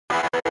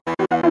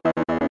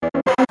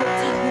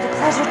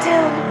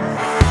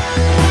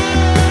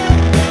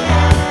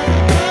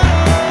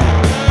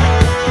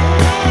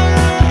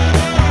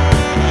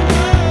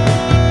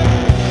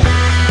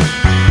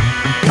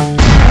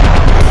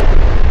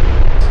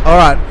All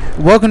right,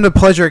 welcome to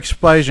Pleasure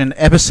Explosion,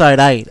 Episode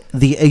 8,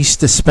 the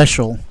Easter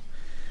Special.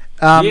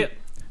 Yep.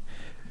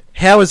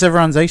 How was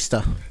everyone's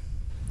Easter?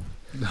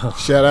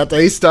 Shout out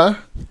to Easter.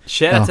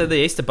 Shout out to the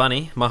Easter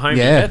Bunny, my homie.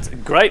 Yeah. That's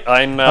great.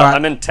 I'm right.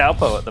 I'm in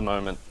Taupo at the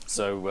moment,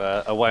 so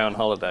away on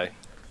holiday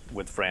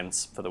with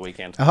friends for the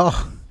weekend.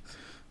 Oh,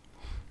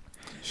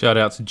 Shout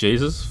out to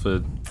Jesus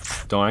for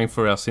dying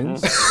for our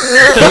sins.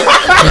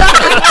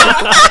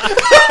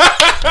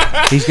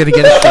 he's going to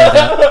get a shout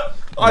out.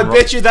 I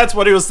bet you that's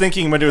what he was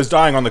thinking when he was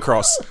dying on the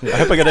cross. I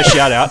hope I get a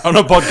shout out on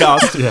a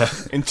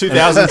podcast in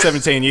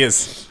 2017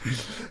 years.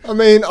 I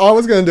mean, I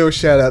was going to do a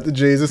shout out to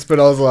Jesus, but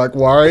I was like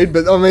worried.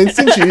 But I mean,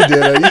 since you did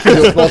it, you can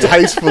do it more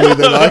tastefully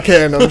than I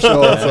can, I'm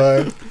sure.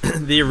 So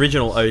The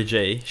original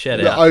OG. Shout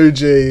the out.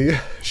 OG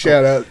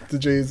shout out to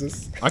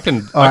Jesus. I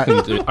can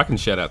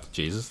shout out to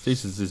Jesus.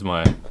 Jesus is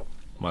my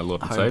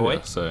Lord and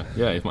Homeboy. Savior. So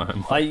yeah, he's my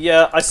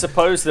homeboy. I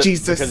suppose that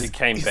Jesus because he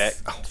came is- back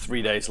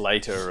 3 days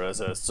later as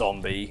a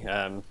zombie,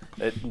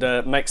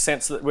 it makes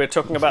sense that we're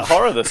talking about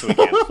horror this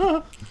weekend.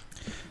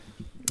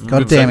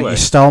 God damn it, you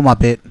stole my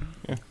bit.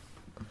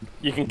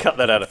 You can cut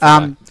that out if you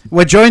like.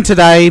 We're joined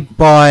today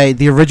by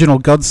the original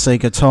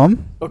Godseeker,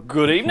 Tom. Oh,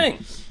 good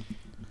evening.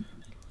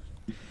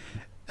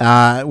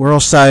 We're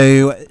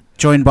also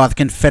joined by the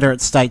Confederate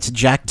States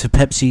Jack to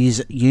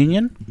Pepsi's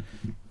Union.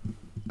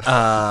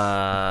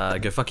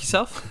 Go fuck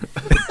yourself.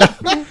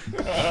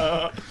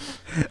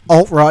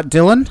 Alt-right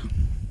Dylan.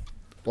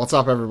 What's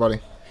up, everybody?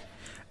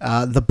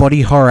 The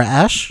Body Horror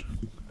Ash.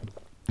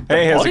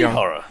 Hey, how's it Body going?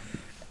 horror.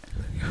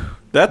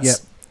 That's Yep,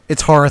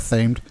 it's horror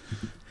themed.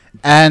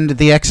 And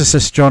The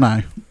Exorcist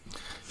Jono.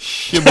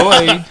 Your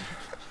boy.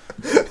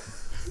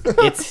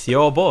 It's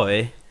your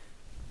boy.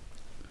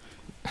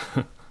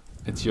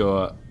 It's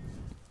your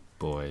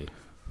boy.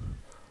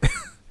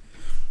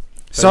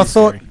 So I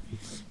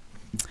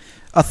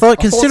thought,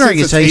 considering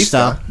since it's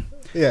Easter,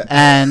 Yeah.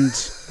 and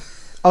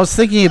I was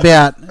thinking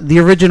about the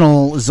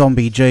original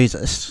zombie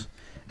Jesus,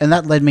 and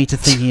that led me to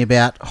thinking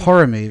about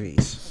horror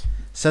movies.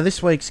 So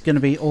this week's going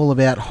to be all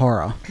about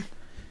horror,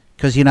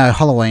 because you know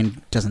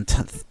Halloween doesn't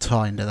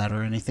tie into that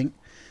or anything.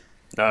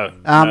 No,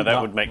 that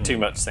would make too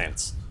much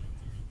sense.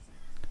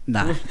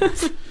 No,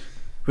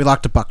 we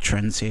like to buck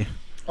trends here.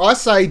 I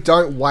say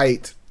don't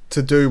wait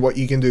to do what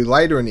you can do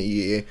later in the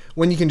year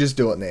when you can just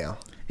do it now.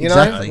 You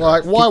Exactly. know?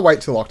 Like, why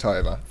wait till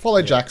October?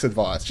 Follow Jack's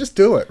advice. Just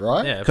do it,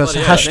 right? Yeah, 'Cause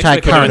bloody hashtag Next week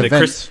we're current doing the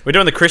events. we're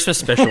doing the Christmas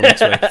special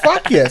next week.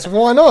 Fuck yes,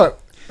 why not?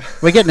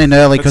 We're getting in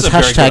early because That's a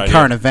very good idea.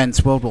 current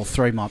events, World War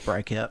III might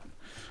break out.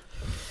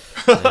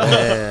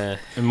 Yeah.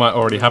 It might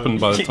already happen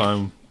by the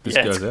time this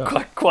Yeah, goes it's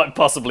out. quite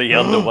possibly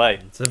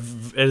underway.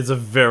 It is a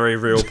very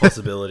real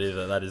possibility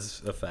that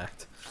is a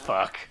fact.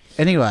 Fuck.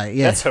 Anyway,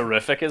 yeah. That's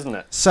horrific, isn't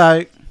it?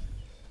 So,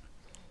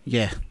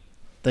 yeah,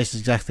 that's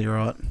exactly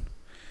right.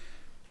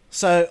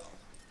 So,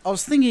 I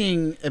was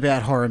thinking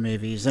about horror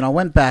movies, and I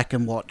went back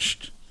and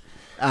watched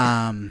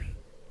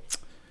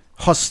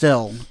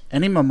Hostel,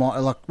 and in my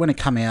mind, like when it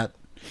came out,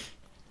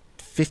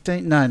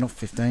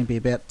 be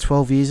about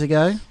 12 years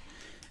ago.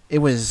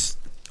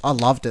 I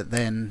loved it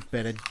then,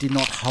 but it did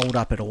not hold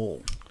up at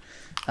all.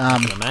 I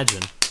can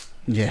imagine.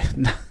 Yeah.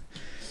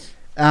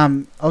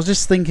 I was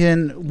just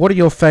thinking, what are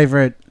your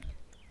favourite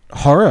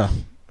horror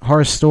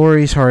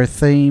stories, horror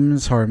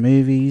themes, horror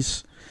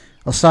movies?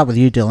 I'll start with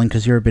you, Dylan,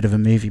 because you're a bit of a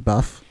movie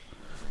buff.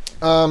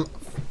 I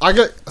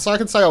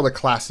can say all the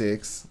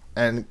classics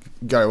and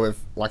go with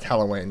like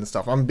Halloween and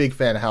stuff. I'm a big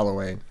fan of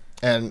Halloween,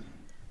 and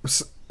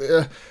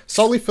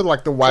solely for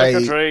like the way,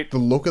 Trick or Treat. the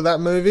look of that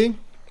movie.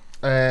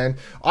 And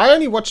I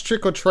only watched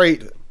Trick or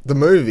Treat the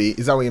movie.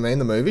 Is that what you mean?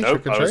 The movie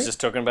Nope, Trick or I was Treat? just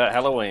talking about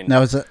Halloween. That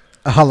was a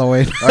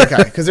Halloween.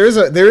 Okay, because there is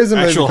a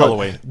movie Actual called,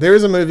 Halloween. there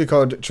is a movie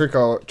called Trick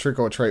or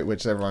Treat,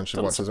 which everyone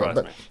should Doesn't watch as well. surprise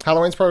But me.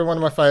 Halloween's probably one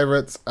of my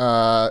favorites.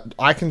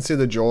 I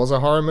consider Jaws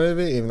a horror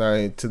movie, even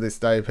though to this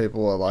day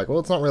people are like, "Well,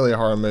 it's not really a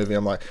horror movie."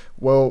 I'm like,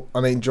 "Well,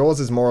 I mean, Jaws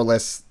is more or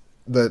less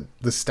the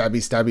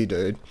stabby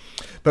dude."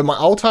 But my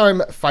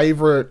all-time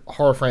favorite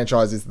horror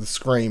franchise is the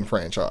Scream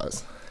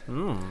franchise.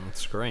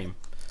 Scream.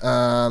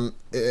 And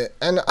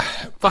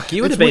Fuck,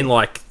 you would It's have been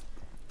like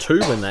 2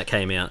 when that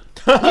came out.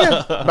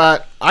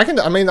 but I can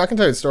tell you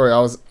the story.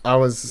 I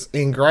was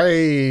in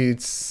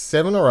grade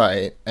 7 or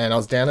 8, and I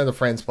was down at a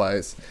friend's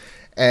place,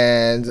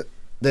 and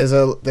there's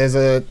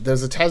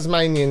a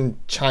Tasmanian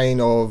chain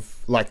of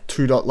like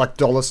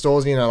dollar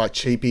stores, you know, like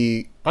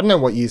cheapy. I don't know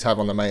what you have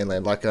on the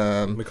mainland, like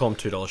We call them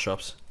 $2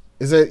 shops.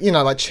 is it, you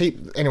know, like cheap?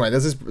 Anyway,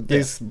 there's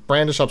this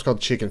brand of shops called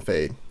Chicken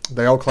Feed.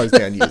 They all closed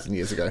down years and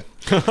years ago,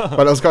 but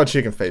it was called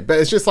Chicken Feed. But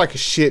it's just like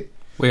shit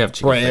We have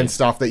chicken brand feet.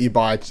 stuff that you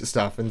buy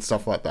stuff and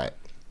stuff like that.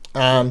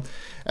 And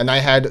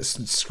they had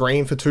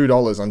Scream for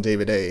 $2 on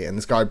DVD, and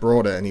this guy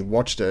brought it and he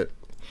watched it.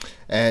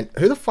 And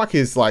who the fuck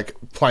is like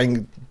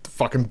playing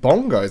fucking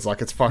bongos like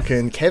it's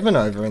fucking Kevin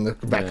over in the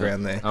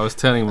background there? I was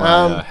turning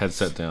my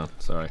headset down.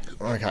 Sorry.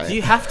 Okay. Do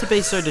you have to be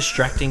so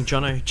distracting,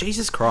 Jono?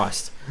 Jesus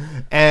Christ.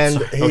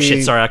 And Oh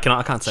shit, sorry, I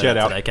can't say Shout that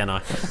out. today, can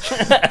I?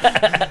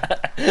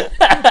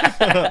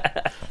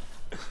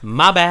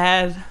 My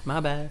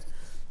bad.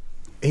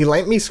 he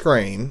lent me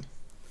Scream,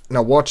 and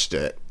I watched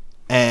it,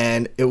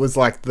 and it was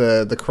like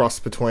the cross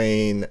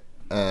between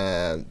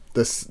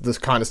this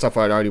kind of stuff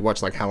I'd already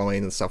watched, like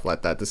Halloween and stuff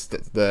like that.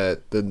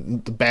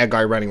 The bad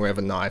guy running around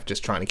with a knife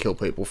just trying to kill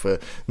people for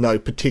no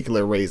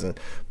particular reason,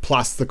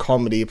 plus the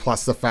comedy,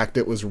 plus the fact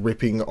it was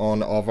ripping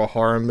on other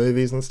horror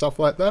movies and stuff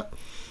like that.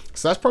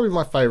 So that's probably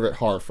my favorite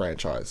horror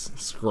franchise,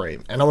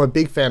 Scream. And I'm a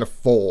big fan of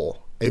 4,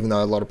 even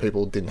though a lot of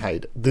people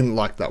didn't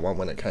like that one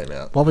when it came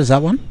out. What was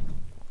that one?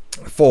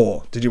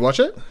 4. Did you watch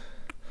it?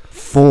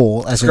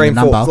 4 as Scream in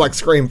the number. 4, like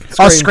Scream.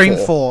 Scream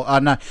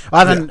 4. No,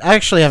 I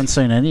actually haven't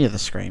seen any of the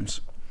Screams.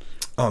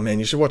 Oh man,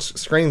 you should watch.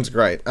 Scream's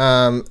great.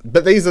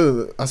 But I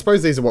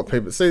suppose these are what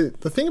people see.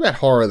 The thing about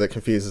horror that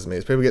confuses me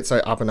is people get so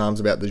up in arms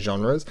about the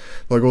genres.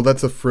 Like, well,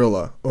 that's a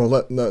thriller,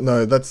 or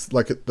no, that's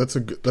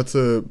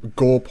a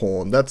gore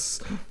porn.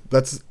 That's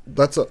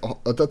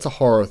a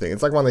horror thing.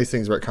 It's like one of these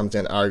things where it comes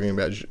down to arguing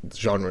about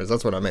genres.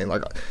 That's what I mean.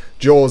 Like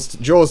Jaws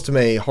to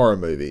me, horror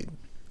movie.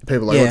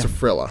 People are like, what's a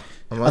thriller?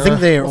 I think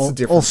they're all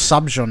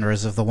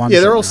subgenres of the ones. Yeah,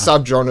 they're all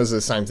subgenres of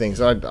the same thing,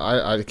 so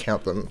I'd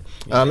count them.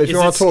 If you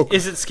want to talk,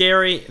 is it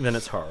scary? Then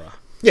it's horror.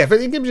 Yeah,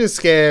 but it gives you a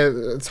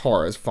scare. It's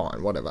horror. It's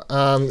fine. Whatever.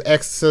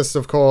 Exorcist,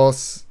 of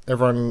course.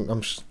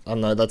 Everyone, I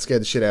don't know. That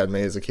scared the shit out of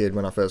me as a kid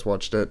when I first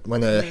watched it.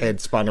 When her head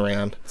spun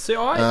around. See,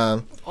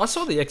 I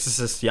saw The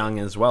Exorcist young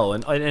as well,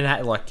 and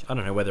had, like, I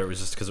don't know whether it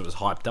was just because it was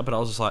hyped up, but I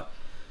was just like,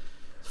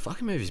 this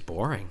fucking movie's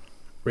boring.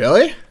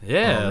 Really?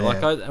 Yeah,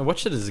 I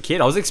watched it as a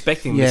kid. I was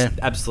expecting this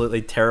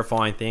absolutely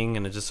terrifying thing,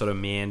 and it just sort of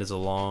meanders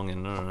along,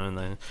 and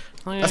then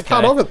that's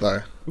part of it,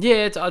 though.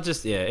 Yeah,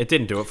 it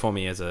didn't do it for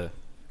me as a.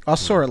 I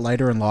saw it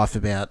later in life,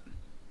 about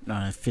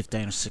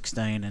 15 or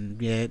 16,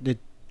 and it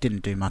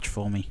didn't do much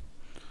for me.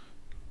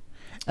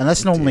 And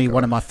that's normally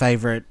one of my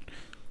favourite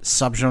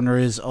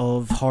subgenres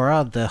of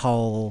horror, the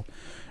whole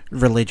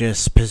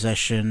religious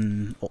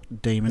possession,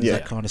 demons,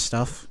 that kind of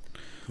stuff.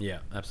 Yeah,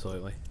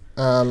 absolutely.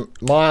 I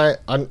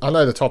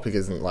know the topic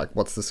isn't like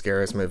what's the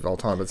scariest movie of all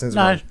time, but since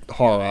we're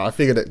horror, I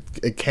figured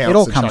it counts. It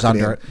all comes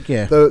under it.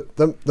 Yeah.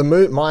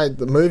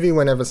 The movie,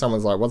 whenever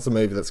someone's like, "What's the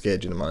movie that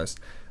scared you the most?"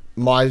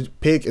 My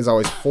pick is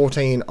always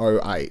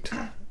 1408.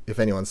 If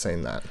anyone's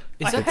seen that,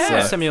 is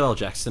that Samuel L.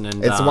 Jackson?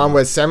 And it's the one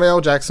where Samuel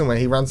L. Jackson, when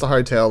he runs the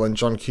hotel, and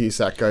John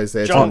Cusack goes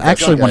there. I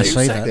actually want to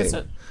see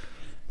that.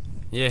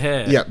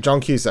 Yeah, John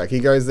Cusack. He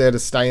goes there to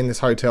stay in this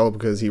hotel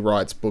because he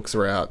writes books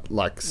about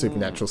like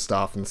supernatural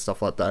stuff and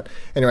stuff like that.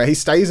 Anyway, he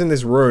stays in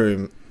this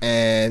room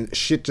and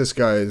shit just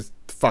goes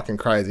fucking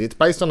crazy. It's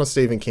based on a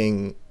Stephen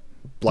King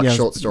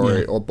short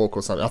story or book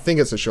or something. I think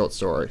it's a short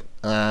story.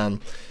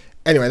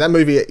 Anyway, that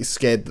movie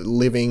scared the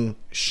living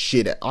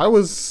shit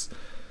out.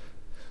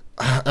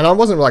 And I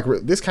wasn't like,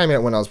 this came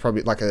out when I was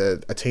probably like a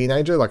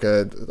teenager, like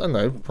I don't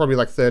know, probably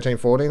like 13,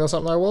 14 or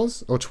something I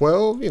was, or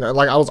 12,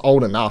 like I was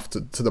old enough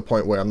to the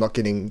point where I'm not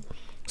getting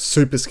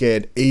super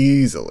scared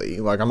easily,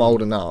 like I'm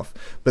old enough.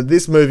 But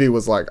this movie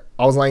was like,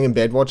 I was laying in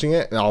bed watching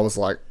it and I was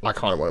like, I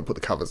kind of want to put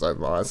the covers over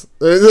my eyes.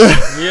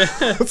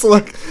 It's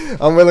like,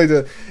 I'm willing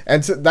to,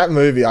 and that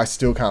movie I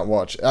still can't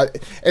watch.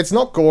 It's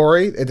not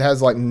gory, it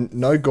has like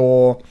no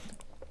gore.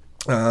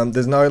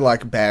 There's no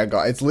like bad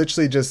guy. It's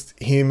literally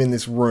just him in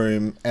this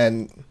room,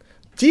 and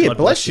God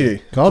bless you.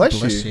 God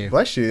bless you.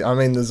 Bless you. I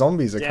mean, the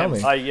zombies are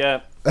coming. I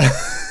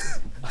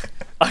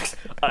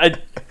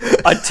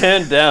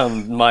turned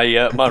down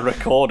my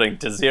recording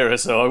to 0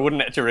 so I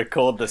wouldn't have to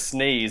record the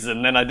sneeze,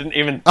 and then I didn't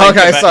even think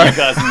about you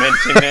guys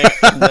mentioning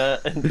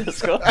it in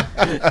Discord.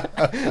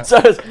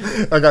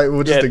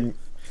 We'll just.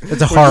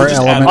 It's a horror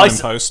element.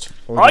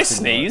 I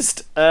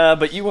sneezed,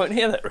 but you won't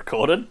hear that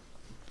recorded.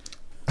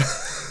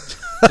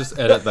 Just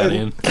edit that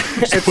in.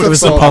 It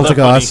was the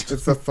poltergeist.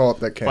 It's the thought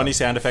that counts. Funny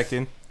sound effect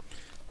in.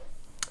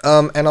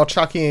 And I'll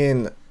chuck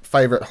in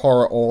favourite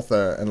horror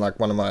author, and like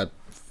one of my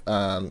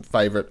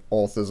favourite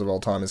authors of all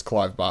time is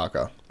Clive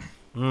Barker.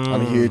 I'm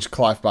a huge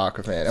Clive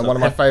Barker fan, and one of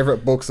my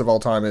favourite books of all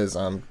time is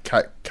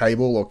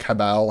Cable or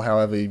Cabal,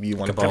 however you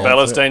want to pronounce it.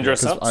 Cabela's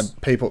Dangerous Hunts.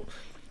 People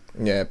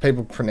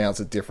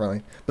pronounce it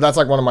differently, but that's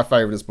like one of my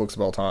favourite books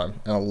of all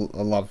time, and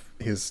I love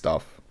his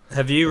stuff.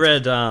 Have you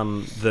read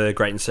The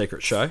Great and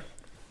Secret Show?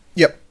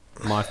 Yep.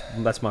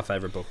 That's my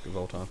favourite book of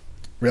all time.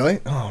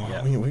 Really? Oh,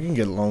 yeah. We can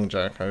get along,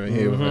 Jack, over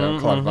here with our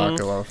Clive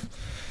Barker love.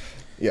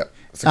 Yep.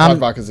 So Clive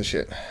Barker's a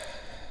shit.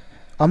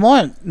 I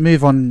might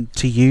move on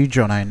to you,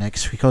 Jono,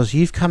 next, because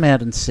you've come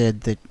out and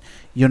said that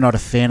you're not a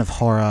fan of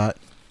horror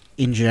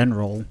in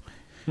general.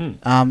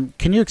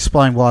 Can you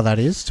explain why that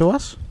is to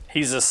us?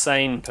 He's a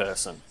sane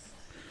person.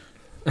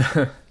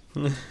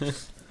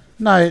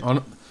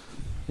 No.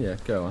 Yeah,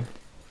 go on.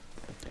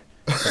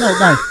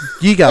 No,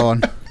 you go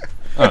on.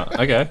 Oh,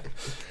 okay.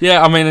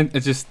 Yeah, I mean,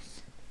 it just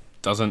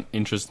doesn't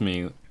interest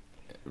me,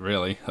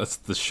 really. That's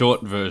the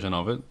short version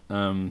of it.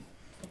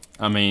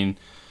 I mean,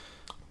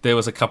 there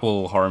was a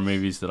couple horror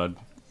movies that I'd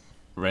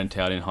rent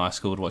out in high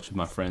school to watch with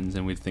my friends,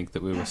 and we'd think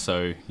that we were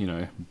so,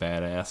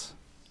 badass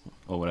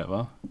or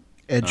whatever.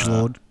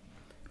 Edgelord.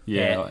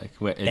 Like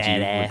we're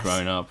edgy, we're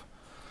grown up.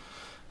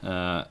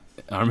 I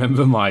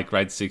remember my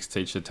grade 6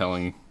 teacher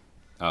telling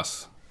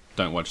us,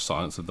 don't watch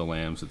Silence of the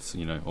Lambs, it's,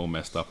 all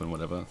messed up and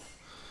whatever.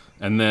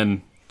 And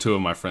then two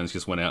of my friends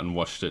just went out and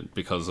watched it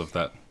because of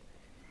that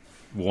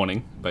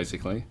warning,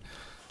 basically.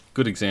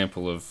 Good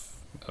example of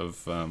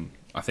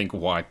I think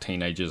why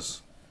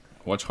teenagers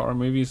watch horror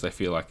movies. They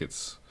feel like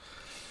it's,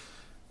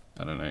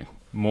 I don't know,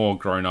 more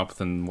grown up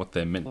than what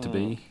they're meant to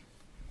be.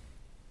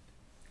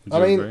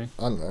 Would you agree?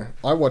 I don't know.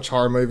 I watch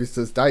horror movies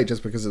to this day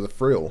just because of the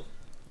thrill.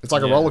 It's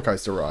like a Yeah. roller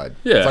coaster ride.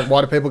 Yeah. It's like, why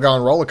do people go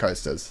on roller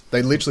coasters?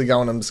 They literally go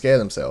on them to scare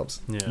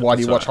themselves. Yeah. Why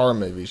do you That's watch right. horror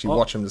movies? You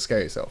watch them to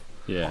scare yourself.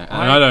 Yeah,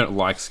 and I don't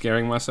like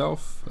scaring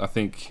myself. I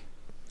think,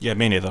 Yeah,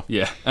 me neither.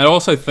 yeah. And I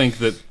also think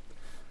that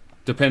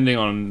depending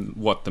on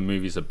what the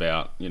movie's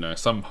about, you know,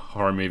 some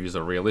horror movies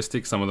are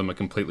realistic, some of them are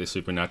completely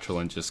supernatural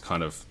and just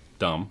kind of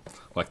dumb,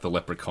 like The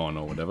Leprechaun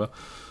or whatever.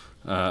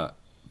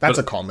 That's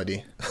a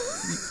comedy.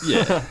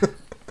 Yeah.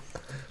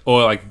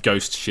 Or like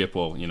Ghost Ship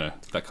or, you know,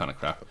 that kind of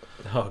crap.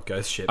 Oh,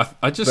 Ghost Ship.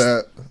 I just,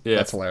 yeah.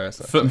 That's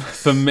hilarious.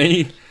 For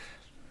me,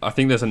 I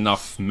think there's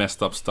enough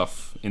messed up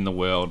stuff in the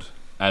world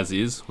as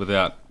is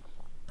without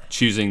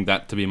choosing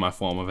that to be my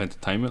form of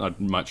entertainment. I'd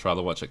much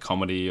rather watch a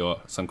comedy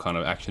or some kind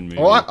of action movie.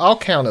 Well, I'll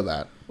counter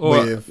that Or,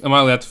 with... am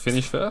I allowed to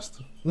finish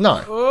first? No.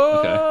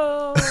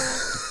 Okay.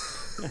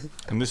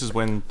 And this is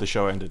when the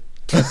show ended.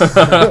 You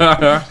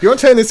want to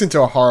turn this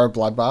into a horror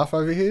bloodbath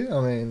over here?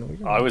 I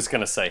mean... I was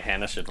going to say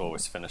Hannah should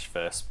always finish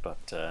first,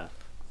 but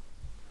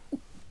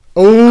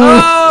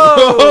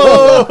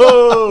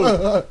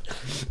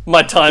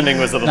my timing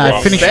was a little No,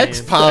 off. finish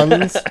Sex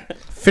puns.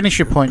 Finish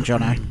your point,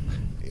 Jono.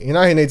 You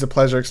know he needs a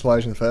pleasure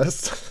explosion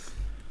first.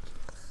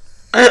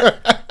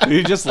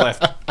 You just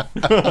left.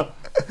 No,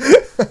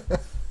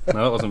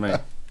 that wasn't me.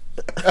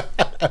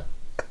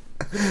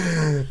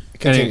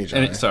 Continue,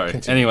 Johnny. Sorry.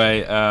 Continue.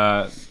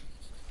 Anyway,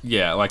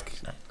 yeah, like,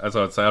 as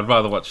I would say, I'd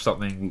rather watch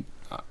something...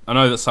 I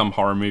know that some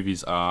horror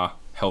movies are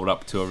held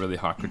up to a really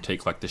high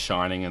critique, like The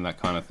Shining and that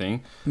kind of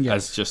thing, Yeah.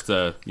 as just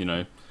a, you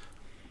know,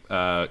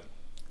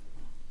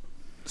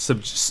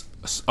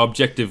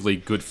 objectively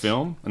good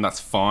film, and that's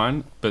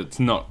fine, but it's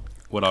not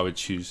what I would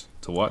choose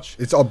to watch.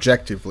 It's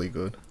objectively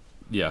good.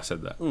 Yeah, I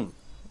said that.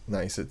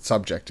 No, he said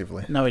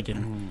subjectively. No, he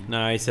didn't.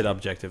 No, he said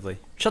objectively.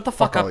 Shut the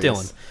fuck up, off,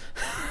 Dylan.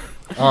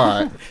 yes.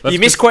 Alright. You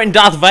misquoting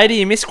Darth Vader,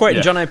 you misquoting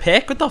Yeah. John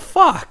O'Peck? What the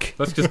fuck?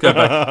 Let's just go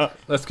back.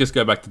 Let's just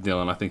go back to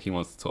Dylan. I think he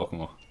wants to talk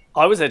more.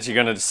 I was actually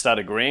going to start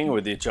agreeing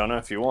with you, Jono,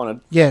 if you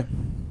wanted. Yeah.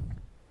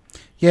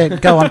 Yeah,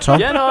 go on,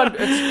 Tom. Yeah, no,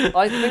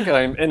 I think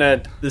I'm in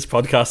a This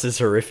podcast is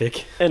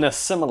horrific.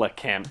 similar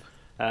camp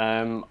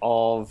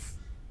of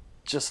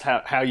just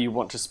how you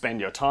want to spend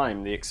your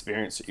time, the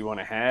experience that you want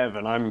to have,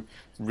 and I'm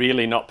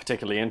really not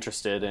particularly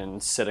interested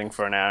in sitting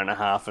for an hour and a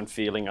half and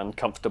feeling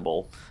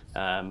uncomfortable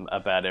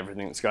about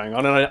everything that's going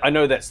on. And I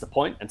know that's the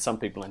point, and some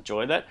people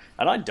enjoy that,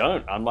 and I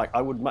don't. I'm like,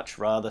 I would much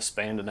rather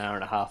spend an hour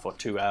and a half or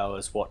 2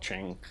 hours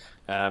watching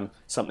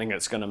something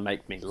that's going to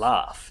make me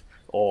laugh,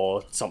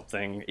 or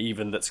something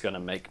even that's going to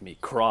make me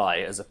cry,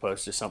 as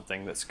opposed to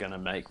something that's going to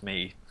make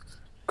me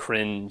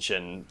cringe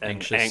and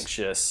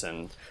anxious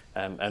and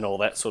all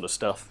that sort of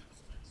stuff.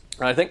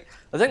 And I think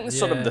the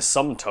sort of the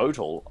sum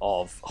total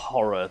of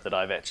horror that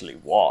I've actually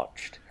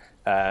watched,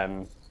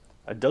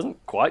 it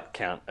doesn't quite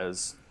count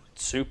as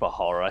super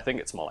horror. I think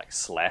it's more like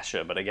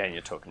slasher, but again,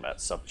 you're talking about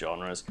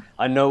subgenres.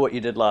 I Know What You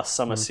Did Last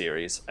Summer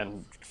series,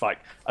 and like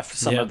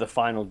some of the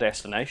Final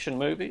Destination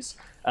movies,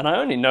 and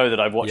I only know that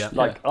I've watched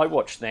I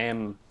watched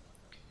them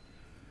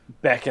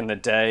back in the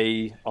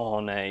day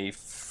on a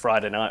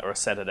Friday night or a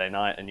Saturday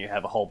night, and you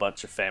have a whole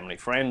bunch of family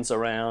friends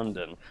around,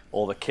 and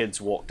all the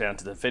kids walk down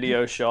to the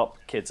video shop.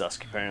 Kids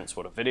ask your parents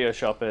what a video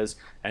shop is,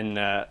 and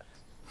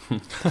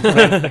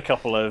rent a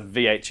couple of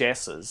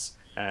VHSs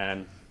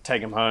and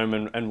take them home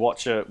and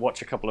watch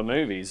a couple of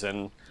movies,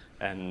 and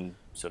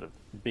sort of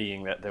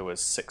being that there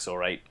was 6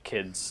 or 8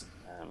 kids,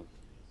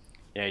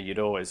 you'd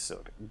always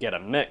sort of get a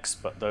mix,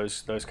 but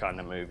those kind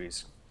of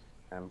movies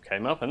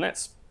came up, and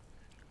that's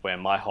where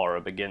my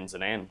horror begins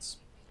and ends.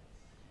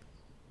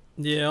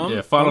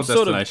 Yeah, Final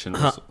Destination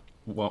was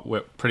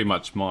pretty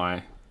much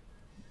my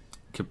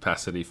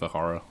capacity for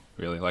horror,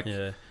 really. Like,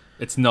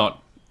 it's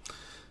not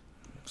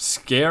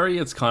scary.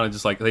 It's kind of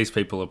just like, these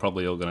people are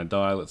probably all going to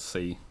die. Let's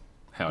see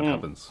how it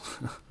happens.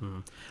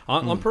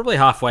 I'm probably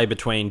halfway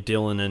between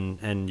Dylan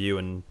and you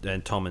and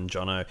Tom and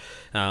Jono.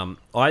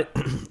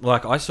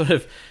 I sort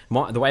of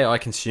the way I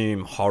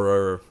consume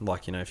horror,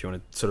 like, you know, if you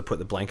want to sort of put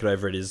the blanket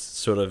over it, is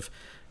sort of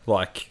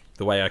like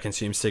the way I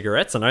consume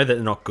cigarettes. I know that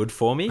they're not good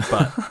for me,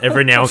 but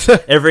every now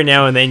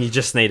and then you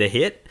just need a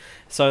hit.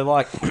 So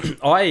like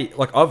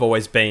I've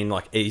always been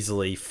like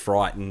easily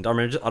frightened. I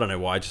don't know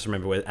why. I just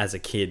remember as a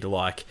kid,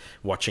 like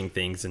watching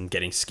things and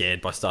getting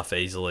scared by stuff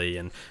easily,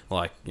 and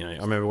like, you know,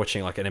 I remember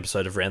watching like an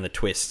episode of Round the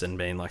Twist and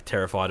being like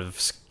terrified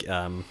of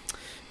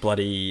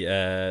bloody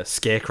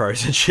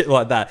scarecrows and shit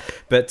like that.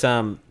 But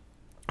I'll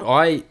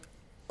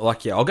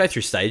go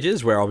through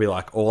stages where I'll be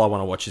like, all I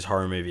want to watch is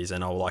horror movies,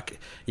 and I'll like,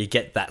 you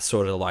get that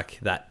sort of like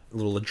that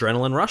little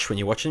adrenaline rush when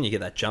you're watching, you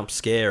get that jump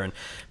scare,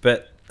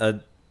 but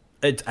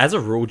as a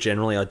rule,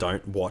 generally, I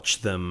don't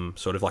watch them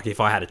sort of like if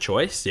I had a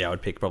choice, I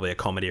would pick probably a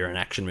comedy or an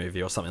action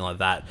movie or something like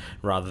that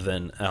rather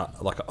than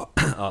like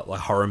a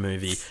horror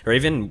movie or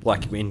even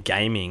like in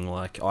gaming.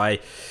 Like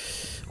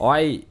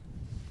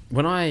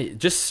when I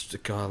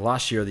just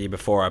last year or the year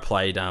before, I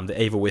played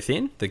The Evil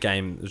Within. The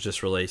game was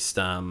just released.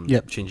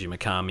 Shinji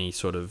Mikami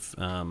sort of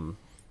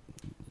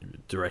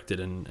directed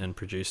and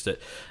produced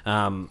it.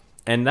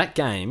 And that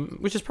game,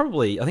 which is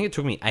probably, I think it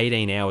took me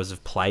 18 hours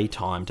of play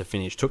time to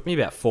finish, took me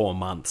about 4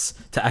 months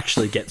to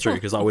actually get through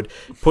because I would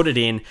put it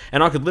in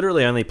and I could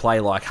literally only play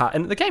like,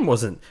 and the game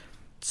wasn't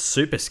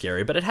super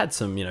scary, but it had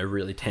some,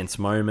 really tense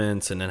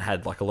moments and it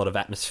had like a lot of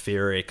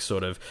atmospheric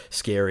sort of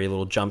scary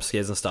little jump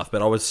scares and stuff.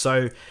 But I was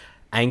so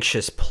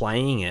anxious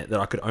playing it that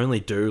I could only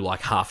do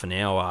like half an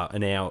hour,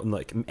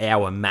 like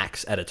hour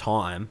max at a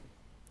time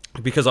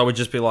because I would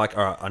just be like,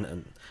 all right,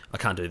 I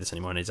can't do this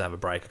anymore. I need to have a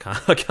break.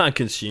 I can't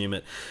consume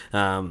it.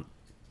 And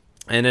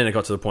then it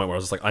got to the point where I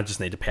was like, I just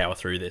need to power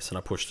through this. And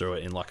I pushed through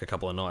it in like a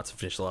couple of nights and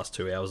finished the last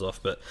 2 hours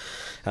off. But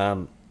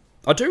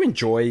I do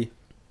enjoy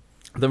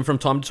them from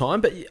time to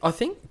time. But I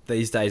think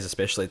these days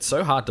especially, it's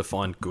so hard to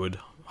find good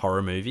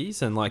horror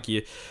movies. And like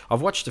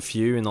I've watched a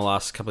few in the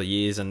last couple of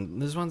years.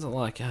 And there's ones that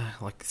like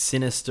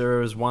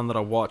Sinister is one that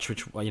I watched,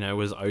 which,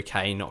 was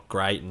okay, not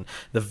great. And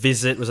The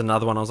Visit was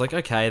another one. I was like,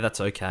 okay,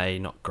 that's okay,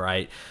 not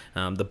great.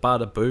 The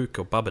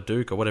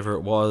Babadook or whatever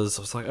it was,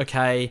 I was like,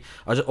 okay,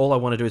 all I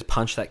want to do is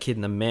punch that kid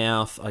in the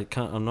mouth.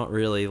 I'm not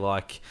really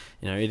like,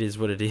 it is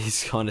what it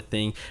is kind of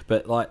thing.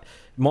 But like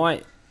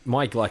my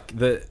like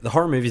the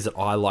horror movies that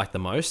I like the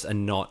most are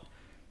not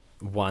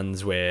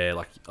ones where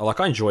like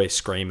I enjoy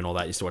Scream and all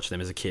that. I used to watch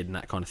them as a kid and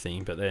that kind of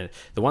thing. But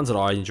the ones that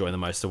I enjoy the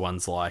most are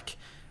ones like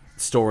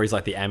stories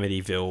like the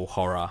Amityville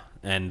Horror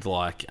and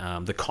like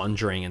the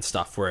Conjuring and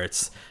stuff, where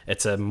it's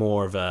a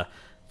more of a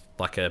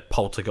like a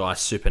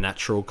poltergeist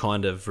supernatural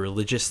kind of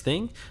religious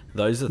thing.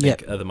 Those I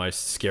think are the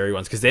most scary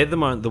ones because they're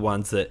the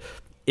ones that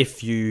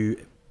if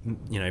you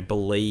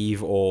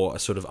believe or are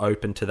sort of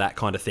open to that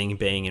kind of thing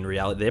being in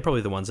reality, they're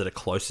probably the ones that are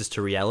closest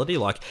to reality.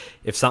 Like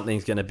if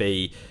something's going to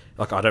be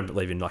like, I don't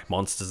believe in like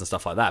monsters and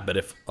stuff like that, but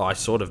if I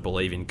sort of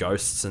believe in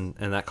ghosts and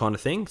that kind of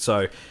thing,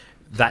 so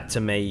that to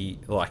me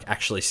like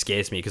actually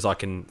scares me because I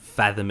can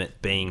fathom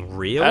it being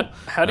real.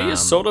 How do you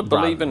sort of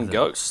believe in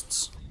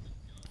ghosts?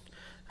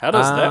 How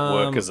does that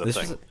work as a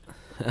thing?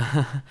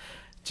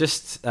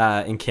 Just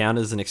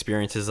encounters and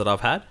experiences that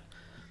I've had.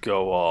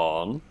 Go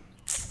on.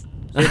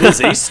 It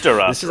is Easter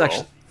after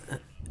all.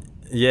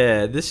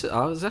 I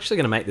was actually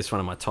going to make this one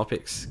of my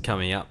topics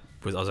coming up.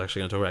 I was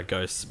actually going to talk about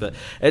ghosts, but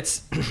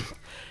it's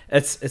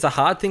a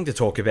hard thing to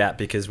talk about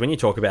because when you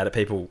talk about it,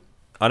 people,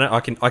 I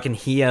can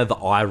hear the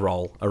eye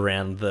roll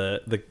around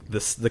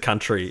the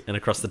country and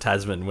across the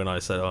Tasman when I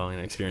say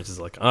experiences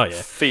like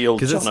feel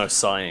Jono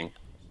sighing.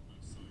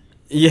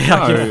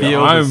 Yeah, I can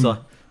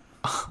feel.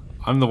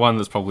 I'm the one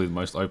that's probably the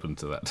most open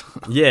to that.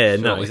 Yeah,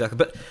 no, exactly.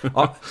 But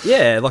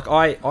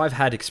I've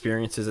had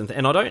experiences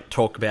and I don't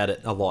talk about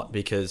it a lot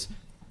because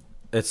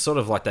it's sort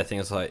of like that thing.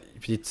 It's like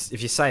if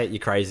you say it, you're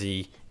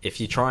crazy. If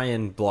you try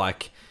and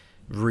like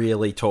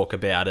really talk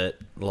about it,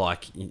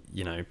 like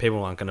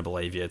people aren't going to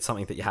believe you. It's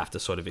something that you have to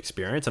sort of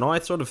experience. And I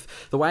sort of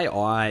the way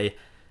I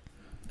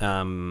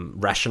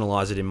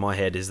rationalize it in my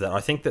head is that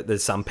I think that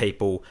there's some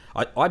people.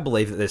 I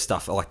believe that there's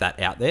stuff like that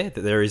out there.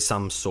 That there is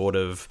some sort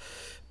of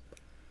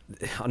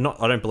I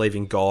don't believe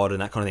in God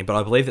and that kind of thing, but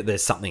I believe that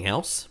there's something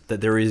else,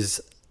 that there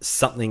is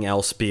something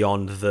else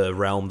beyond the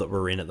realm that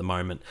we're in at the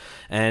moment.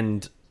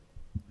 And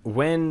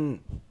when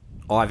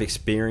I've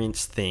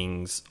experienced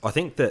things, I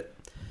think that,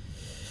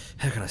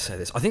 how can I say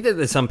this? I think that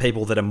there's some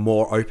people that are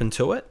more open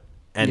to it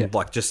and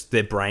like just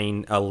their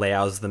brain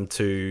allows them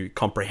to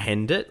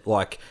comprehend it.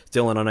 Like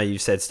Dylan, I know you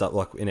said stuff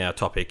like in our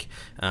topic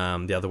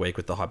the other week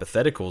with the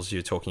hypotheticals, you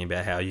were talking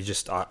about how you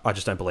just I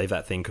just don't believe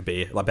that thing could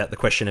be about the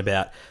question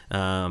about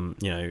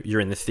you're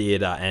in the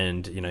theater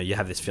and you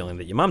have this feeling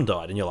that your mum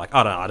died and you're like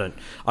I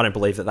don't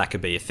believe that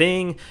could be a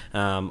thing.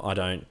 I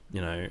don't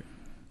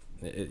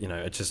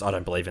it's just I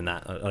don't believe in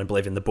that. I don't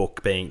believe in the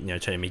book being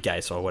turning me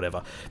gay or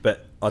whatever.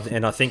 But I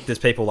think there's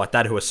people like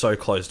that who are so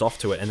closed off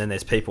to it, and then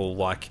there's people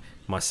like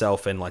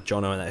myself and like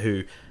Jono and that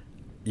who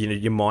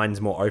your mind's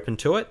more open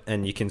to it,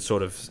 and you can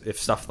sort of, if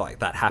stuff like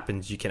that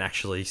happens, you can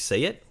actually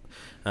see it.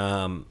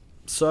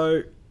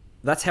 So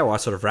that's how I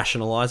sort of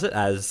rationalize it,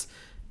 as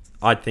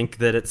I think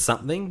that it's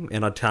something,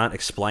 and I can't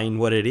explain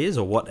what it is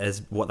or what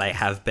they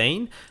have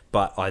been,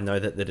 but I know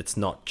that it's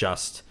not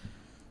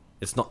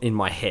in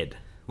my head.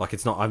 Like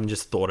it's not, I haven't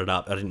just thought it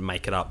up. I didn't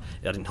make it up.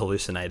 I didn't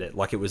hallucinate it.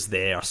 Like it was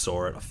there. I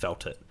saw it. I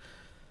felt it.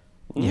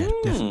 Yeah,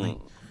 definitely.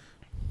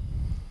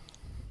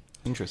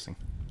 Interesting.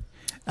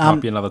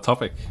 Might be another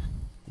topic.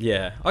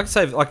 Yeah, I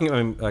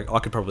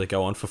could probably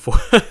go on for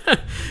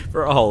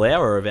for a whole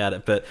hour about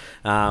it, but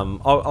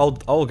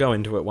I'll go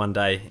into it one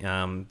day.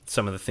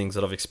 Some of the things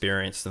that I've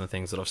experienced and the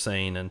things that I've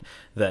seen, and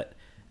that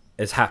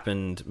has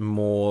happened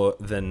more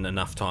than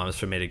enough times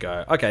for me to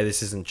go, okay,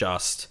 this isn't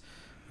just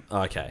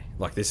okay,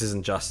 like this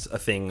isn't just a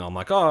thing. I'm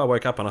like, oh, I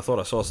woke up and I thought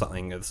I saw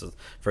something.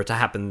 For it to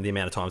happen the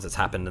amount of times it's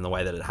happened and the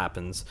way that it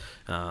happens,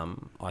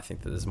 I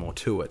think that there's more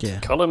to it. Yeah.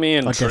 Colour me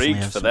I definitely intrigued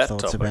have for some that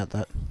thoughts topic. about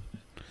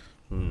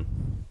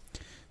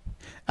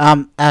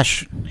that.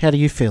 Ash, how do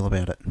you feel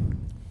about it?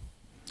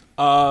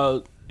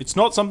 It's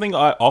not something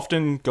I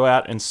often go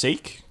out and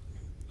seek.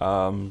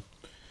 I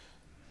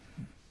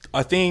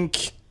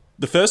think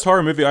the first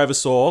horror movie I ever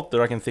saw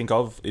that I can think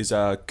of is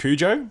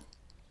Cujo.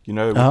 You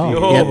know,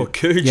 with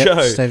Cujo.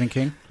 Yep, Stephen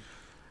King.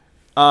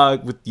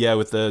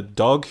 with the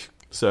dog.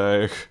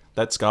 So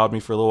that scarred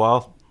me for a little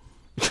while.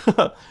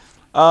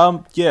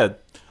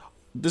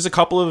 There's a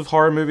couple of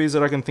horror movies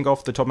that I can think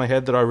off the top of my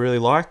head that I really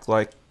like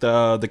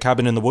the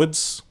Cabin in the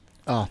Woods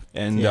Oh,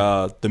 and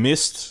yeah. The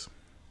Mist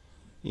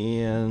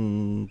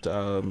and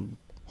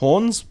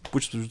Horns,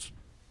 which was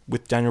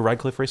with Daniel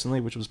Radcliffe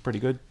recently, which was pretty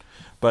good.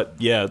 But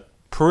yeah,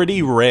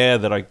 pretty rare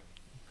that I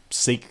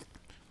seek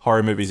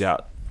horror movies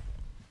out.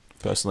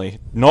 Personally,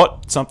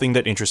 not something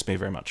that interests me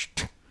very much.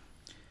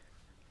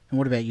 And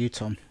what about you,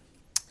 Tom?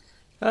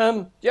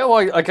 I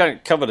kind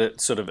of covered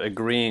it, sort of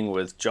agreeing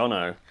with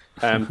Jono,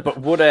 but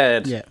would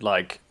add, Yeah.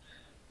 like,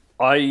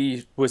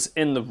 I was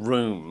in the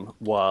room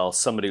while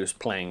somebody was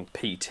playing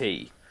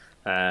PT,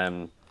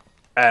 and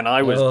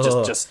I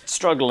was just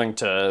struggling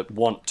to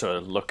want to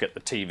look at the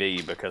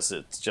TV because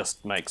it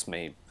just makes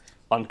me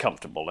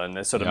uncomfortable, and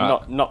it's sort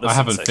of not the I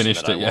haven't sensation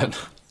finished that it I want.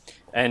 yet.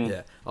 And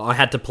Yeah, I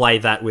had to play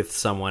that with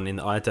someone.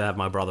 I had to have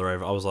my brother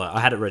over. I was like,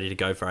 I had it ready to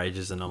go for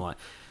ages, and I'm like,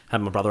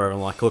 had my brother over.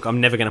 I'm like, look, I'm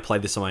never going to play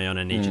this on my own.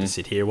 I need you to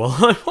sit here while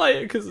I play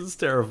it because it's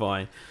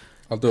terrifying.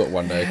 I'll do it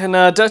one day. And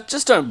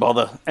just don't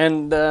bother.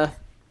 And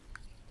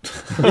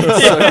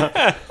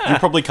You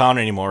probably can't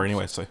anymore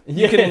anyway. So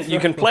you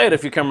can play it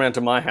if you come around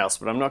to my house,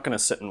 but I'm not going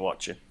to sit and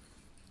watch you.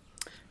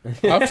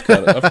 I've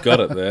got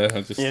it there.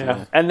 I just,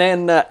 And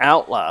then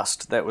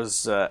Outlast, that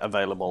was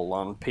available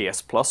on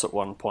PS Plus at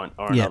one point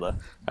or Yeah. another,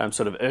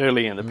 sort of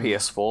early in the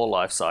PS4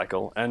 life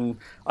cycle. And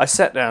I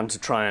sat down to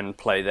try and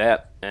play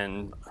that,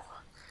 and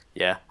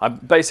I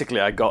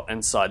got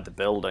inside the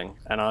building,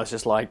 and I was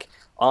just like,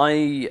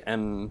 I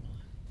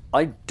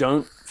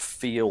don't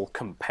feel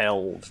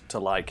compelled to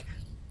like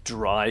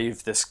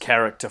drive this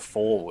character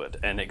forward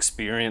and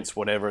experience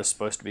whatever is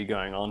supposed to be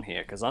going on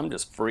here, because I'm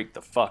just freaked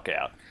the fuck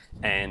out.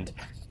 And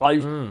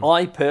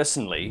I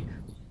personally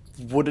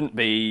wouldn't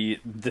be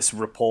this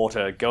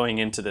reporter going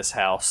into this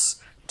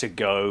house to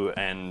go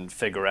and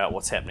figure out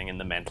what's happening in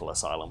the mental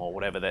asylum or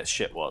whatever that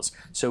shit was.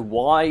 So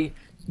why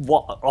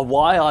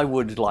I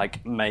would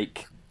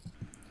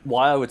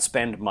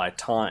spend my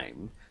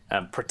time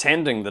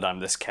pretending that I'm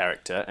this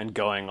character and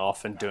going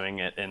off and doing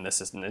it in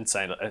this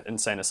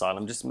insane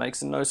asylum just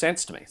makes no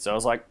sense to me. So I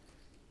was like,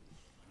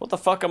 what the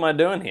fuck am I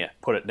doing here?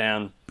 Put it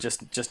down.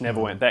 Just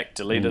never went back.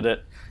 Deleted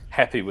it.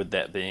 Happy with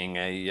that being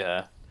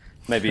a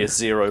maybe a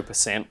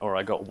 0%, or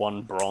I got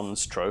one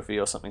bronze trophy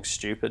or something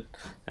stupid.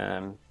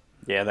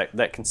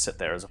 That can sit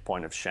there as a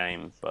point of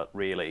shame, but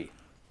really,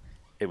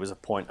 it was a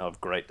point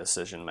of great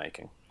decision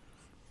making.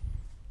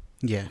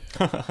 Yeah.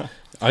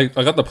 I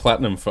got the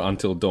platinum for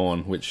Until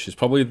Dawn, which is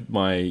probably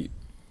my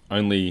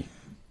only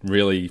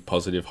really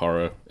positive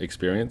horror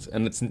experience,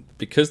 and it's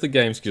because the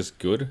game's just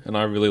good, and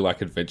I really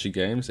like adventure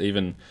games,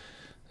 even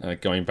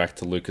going back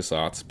to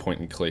LucasArts point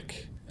and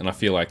click, and I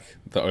feel like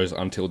those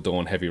Until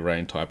Dawn, Heavy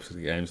Rain types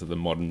of games are the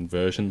modern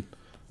version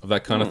of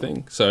that kind of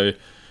thing. So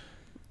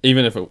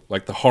even if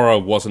the horror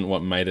wasn't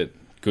what made it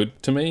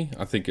good to me,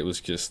 I think it was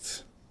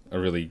just a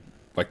really,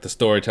 like, the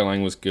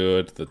storytelling was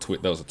good, there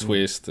was a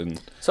twist,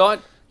 and So I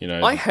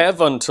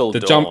have Until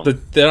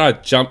Dawn. there are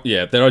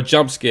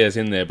jump scares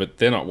in there, but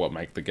they're not what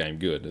make the game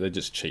good. They're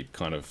just cheap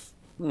kind of.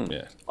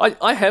 Yeah.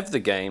 I have the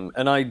game,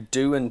 and I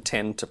do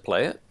intend to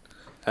play it,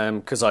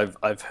 because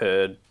I've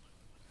heard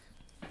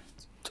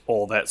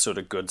all that sort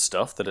of good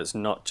stuff, that it's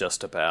not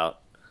just about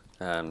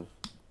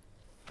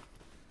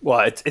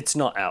it's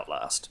not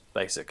Outlast,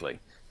 basically.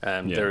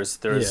 There's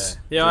I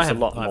a have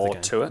lot the more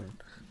game. to it.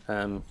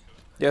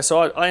 So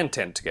I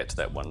intend to get to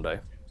that one day.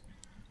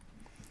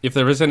 If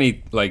there is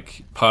any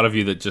part of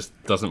you that just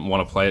doesn't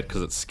want to play it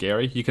because it's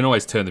scary, you can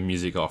always turn the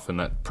music off, and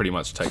that pretty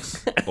much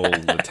takes all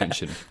the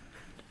tension.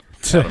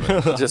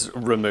 It just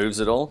removes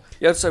it all.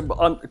 Yeah, so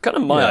kind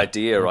of my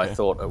idea, I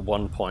thought at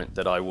one point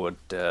that I would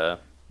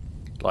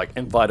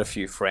invite a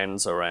few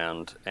friends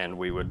around, and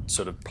we would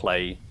sort of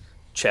play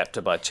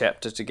chapter by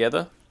chapter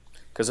together.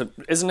 Because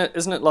isn't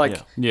it like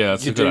that's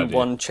you a good do idea.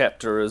 one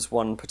chapter as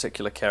one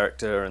particular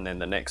character, and then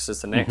the next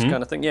is the next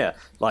kind of thing? Yeah,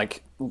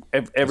 like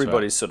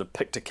everybody's sort of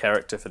picked a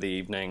character for the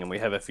evening, and we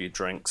have a few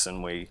drinks,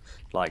 and we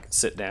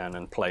sit down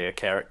and play a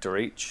character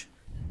each.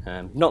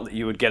 Not that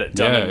you would get it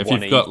done in if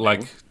one you've got,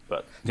 evening,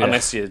 but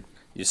unless you're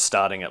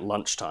starting at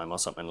lunchtime or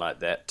something like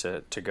that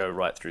to go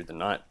right through the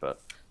night.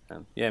 But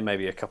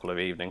maybe a couple of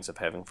evenings of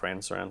having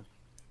friends around.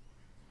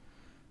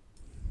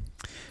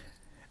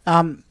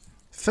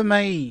 For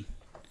me,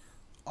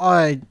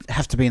 I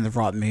have to be in the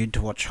right mood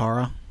to watch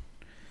horror.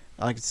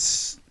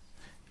 It's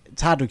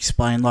hard to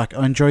explain. I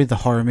enjoy the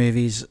horror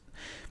movies.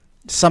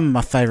 Some of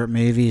my favourite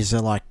movies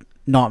are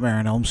Nightmare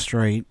on Elm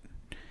Street.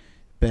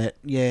 But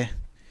yeah,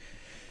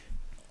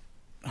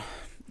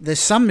 there's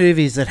some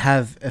movies that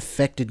have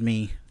affected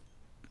me.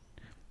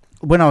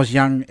 When I was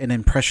young and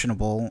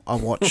impressionable, I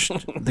watched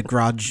The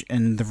Grudge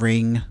and The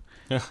Ring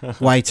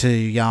way too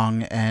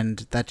young,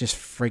 and that just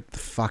freaked the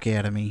fuck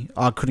out of me.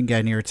 I couldn't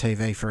go near a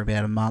TV for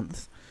about a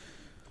month.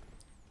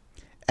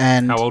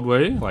 And How old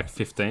were you? Like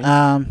 15?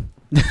 no,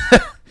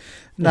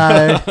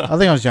 I think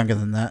I was younger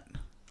than that.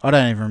 I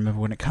don't even remember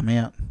when it came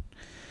out.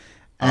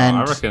 And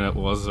I reckon it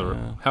was.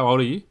 How old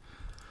are you?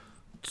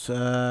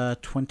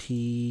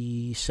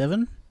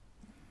 27.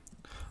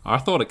 I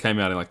thought it came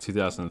out in like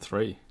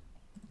 2003.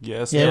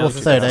 Yes. Yeah, well,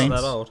 13.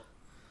 That old.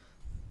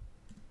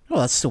 Well,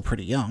 that's still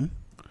pretty young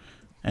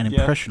and Yeah.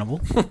 impressionable.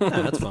 No,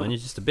 that's fine. You're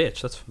just a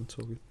bitch. That's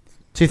all good.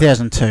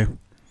 2002.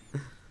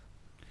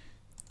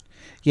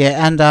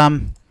 Yeah,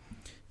 and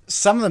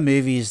some of the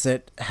movies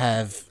that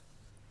have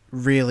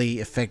really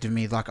affected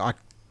me, like I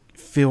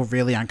feel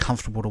really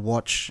uncomfortable to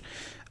watch,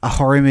 are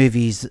horror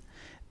movies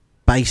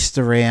based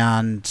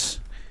around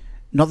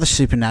not the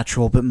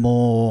supernatural, but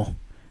more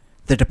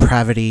the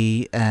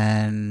depravity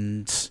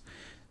and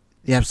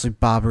the absolute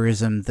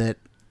barbarism that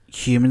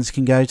humans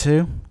can go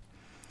to.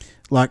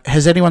 Like,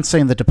 has anyone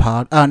seen not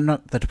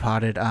The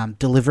Departed,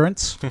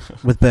 Deliverance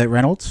with Burt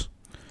Reynolds?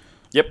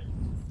 Yep.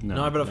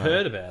 No, but I've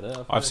heard about it.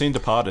 I've seen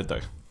Departed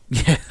though.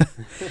 Yeah.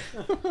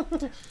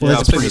 Well,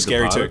 it's pretty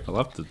scary too. I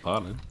loved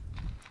Departed.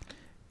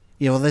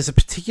 Yeah, well, there's a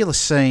particular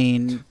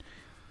scene.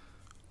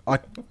 I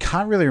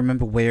can't really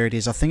remember where it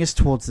is. I think it's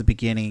towards the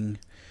beginning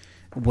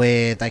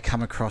where they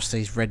come across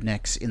these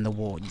rednecks in the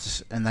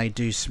woods and they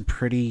do some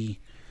pretty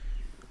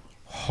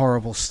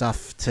horrible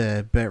stuff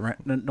to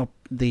not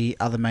the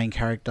other main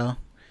character,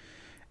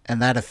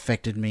 and that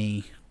affected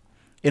me.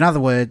 In other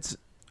words,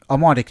 I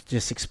might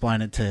just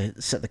explain it to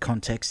set the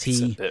context.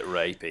 It's a bit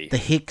rapey. The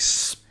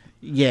Hicks,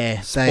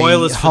 yeah,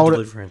 Spoilers for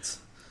Deliverance.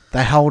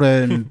 They hold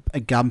him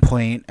at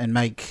gunpoint and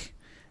make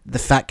the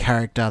fat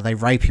character, they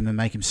rape him and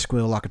make him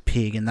squeal like a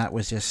pig, and that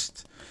was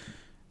just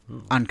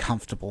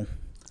uncomfortable.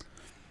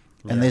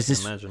 Yeah, And there's I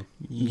this, can imagine.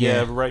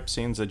 Yeah, rape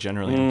scenes are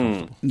generally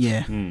uncomfortable.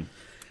 yeah,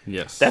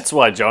 Yes. That's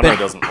why Jono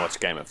doesn't watch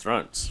Game of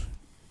Thrones.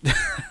 yeah,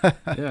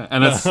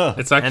 and it's And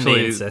the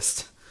actually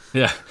incest.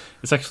 yeah,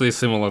 it's actually a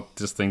similar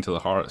just thing to the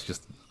horror. It's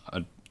just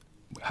I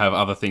have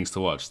other things to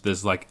watch.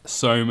 There's like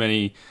so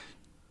many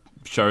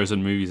shows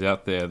and movies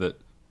out there that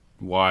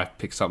why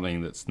pick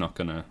something that's not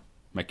gonna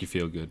make you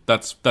feel good.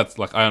 That's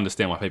like I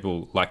understand why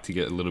people like to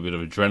get a little bit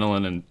of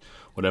adrenaline and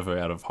whatever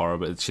out of horror,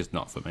 but it's just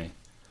not for me.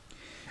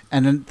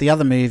 And then the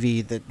other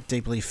movie that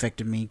deeply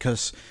affected me,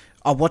 because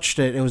I watched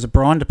it, it was a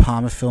Brian De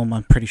Palma film,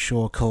 I'm pretty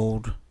sure,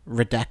 called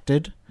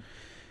Redacted.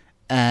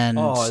 And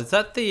Oh, is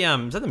that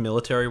the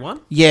military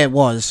one? yeah, it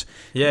was.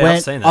 Yeah, When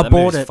I've seen that. I That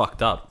bought movie's it.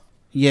 fucked up.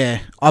 Yeah,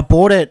 I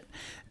bought it,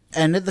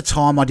 and at the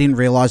time I didn't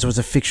realise it was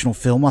a fictional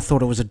film. I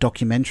thought it was a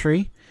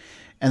documentary.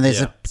 And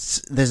there's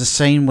a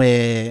scene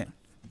where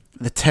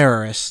the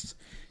terrorists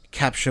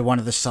capture one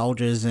of the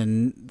soldiers,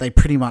 and they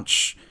pretty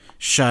much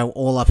show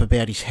all up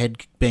about his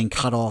head being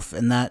cut off,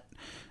 and that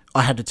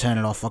I had to turn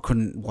it off. I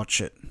couldn't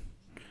watch it.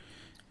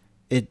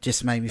 It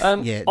just made me,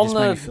 made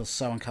me feel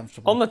so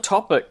uncomfortable. On the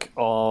topic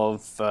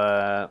of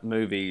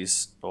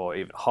movies, or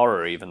even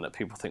horror even, that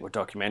people think were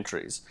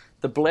documentaries,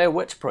 the Blair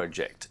Witch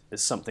Project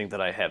is something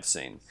that I have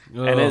seen.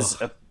 And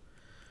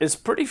is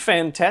pretty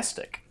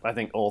fantastic, I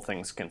think, all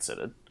things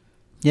considered.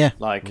 Yeah.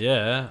 Like,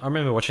 Yeah, I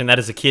remember watching that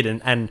as a kid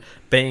and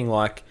being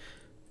like,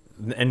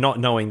 and not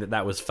knowing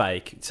that was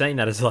fake. Seeing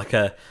that as like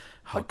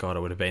oh god, I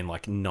would have been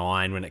like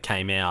 9 when it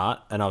came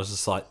out, and I was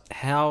just like,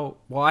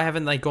 why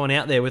haven't they gone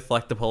out there with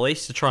like the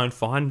police to try and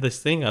find this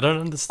thing? I don't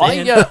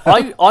understand.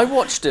 I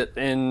watched it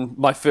in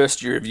my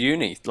first year of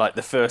uni, like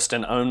the first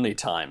and only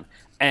time,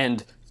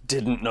 and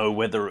didn't know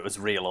whether it was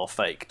real or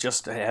fake,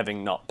 just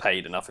having not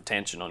paid enough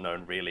attention or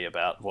known really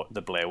about what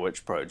the Blair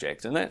Witch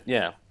Project, and that,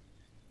 yeah.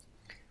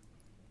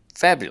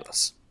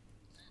 Fabulous.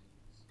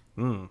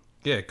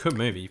 Yeah, good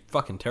movie.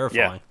 Fucking Yeah,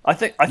 terrifying. I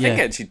think Yeah.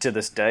 actually to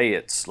this day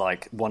it's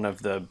like one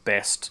of the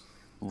best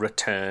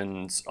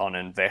returns on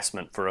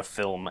investment for a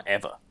film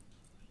ever.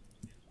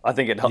 I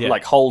think it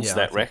holds Yeah, I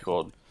that think-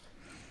 record.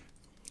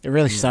 It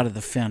really started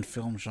the found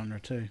film genre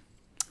too.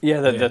 Yeah,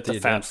 it the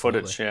did, found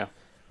absolutely. footage. Yeah,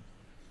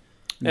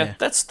 Yeah.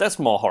 that's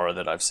more horror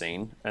that I've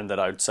seen and that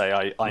I'd say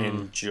I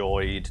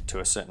enjoyed to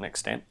a certain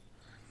extent.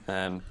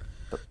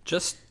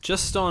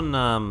 Just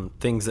on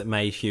things that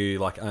made you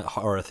like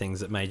horror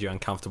things that made you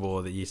uncomfortable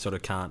or that you sort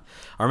of can't.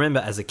 I remember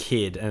as a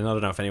kid, and I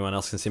don't know if anyone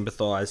else can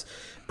sympathise.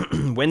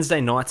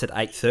 Wednesday nights at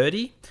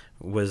 8:30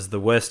 was the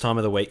worst time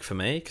of the week for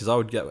me because I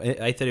would go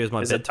 8:30 was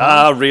my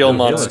bedtime. Real Oh, really?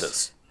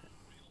 Monsters.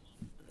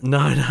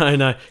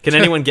 No. Can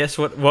anyone guess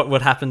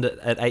what happened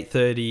at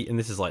 8:30? And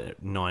this is like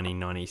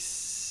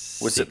 1996.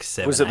 Was it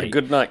 7, was it the 8.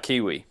 Goodnight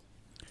Kiwi?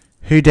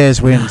 Who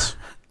Dares Wins.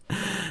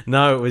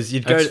 No, it was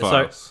you'd go. So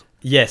X-Files.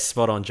 Yes,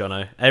 spot on,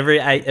 Jono.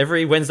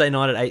 Every Wednesday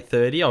night at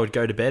 8:30, I would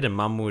go to bed, and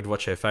Mum would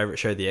watch her favourite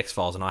show, The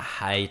X-Files, and I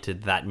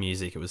hated that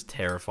music. It was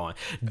terrifying.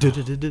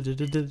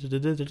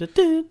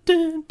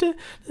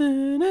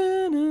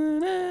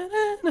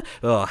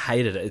 Oh, I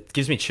hated it. It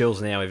gives me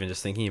chills now, even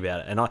just thinking about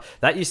it. And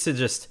that used to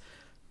just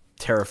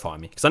terrify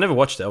me because I never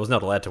watched it. I was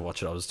not allowed to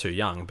watch it. I was too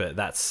young. But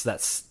that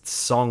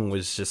song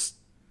was just,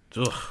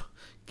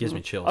 gives me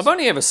chills. I've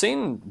only ever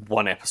seen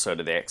one episode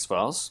of The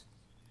X-Files.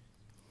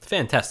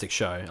 Fantastic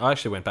show. I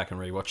actually went back and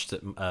rewatched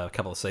it, a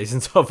couple of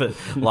seasons of it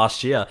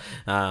last year.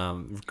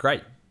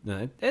 Great.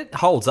 It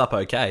holds up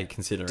okay,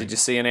 considering. Did you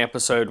see an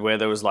episode where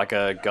there was like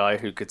a guy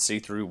who could see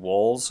through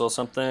walls or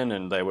something,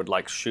 and they would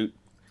like shoot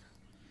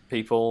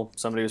people?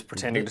 Somebody was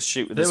pretending to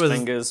shoot with his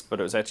fingers,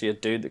 but it was actually a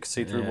dude that could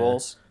see through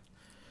walls.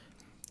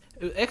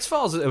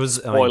 X-Files. It was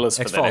spoilers.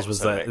 X-Files was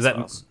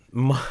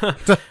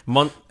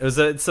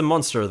it's a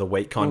monster of the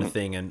week kind of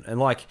thing, and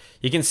like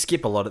you can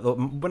skip a lot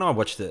of. When I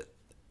watched it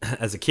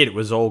as a kid, it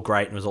was all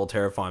great and it was all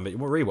terrifying, but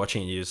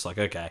rewatching it, you're just like,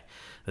 okay,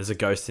 there's a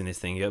ghost in this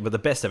thing. But the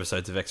best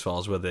episodes of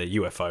X-Files were the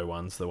UFO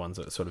ones, the ones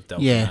that sort of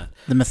dealt with that.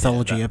 The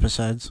mythology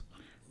episodes.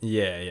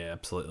 Yeah,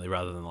 absolutely,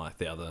 rather than like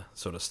the other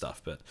sort of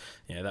stuff. But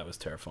yeah, that was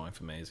terrifying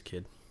for me as a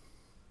kid.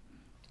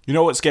 You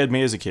know what scared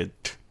me as a kid?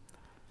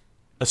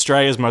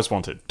 Australia's Most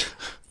Wanted.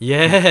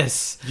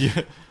 Yes.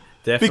 Yeah.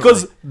 Definitely.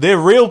 Because they're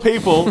real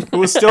people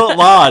who are still at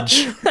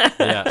large.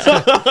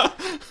 Yeah.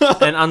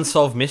 And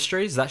Unsolved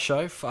Mysteries, that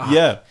show. Fuck.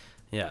 Yeah.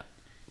 Yeah.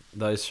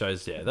 Those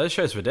shows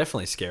were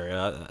definitely scary.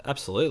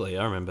 Absolutely.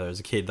 I remember as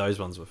a kid, those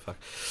ones were fuck.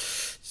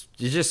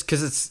 You just,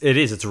 because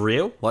it's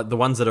real. Like the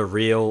ones that are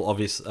real,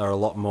 obviously, are a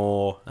lot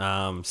more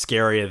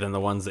scarier than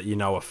the ones that you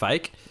know are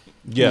fake.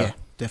 Yeah.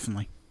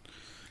 Definitely.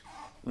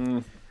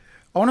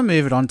 I want to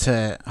move it on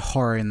to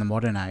horror in the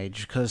modern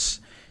age, because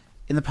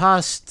in the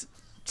past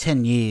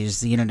 10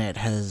 years, the internet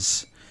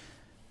has,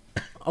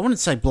 I wouldn't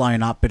say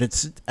blown up, but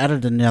it's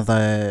added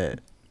another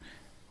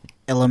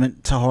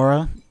element to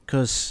horror.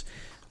 Because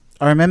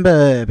I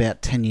remember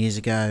about 10 years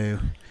ago,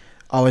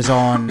 I was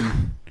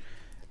on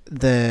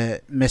the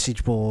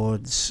message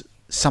boards,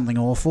 Something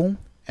Awful,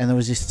 and there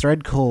was this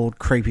thread called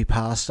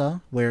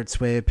Creepypasta, where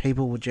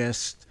people would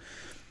just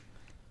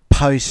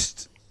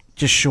post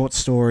just short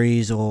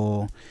stories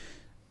or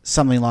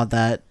something like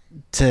that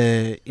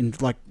to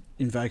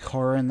invoke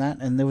horror in that.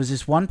 And there was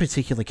this one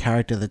particular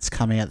character that's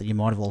come out that you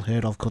might have all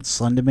heard of called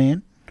Slender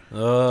Man.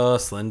 Oh,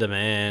 Slender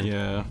Man.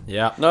 Yeah.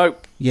 Yeah.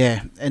 Nope.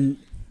 Yeah, and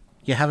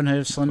you haven't heard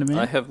of Slender Man?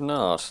 I have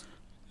not.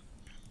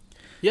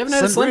 You haven't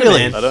heard of Slender Really?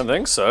 Man? I don't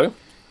think so.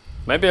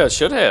 Maybe I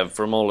should have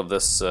from all of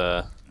this.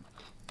 It's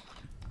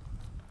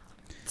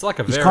like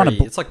a He's very...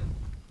 kinda it's like...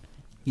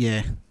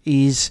 Yeah,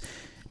 he's in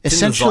the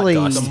essentially...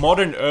 zeitgeist. The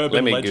modern urban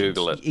Let me legend.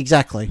 Google it.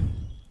 Exactly.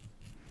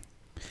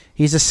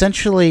 He's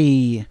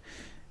essentially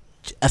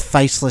a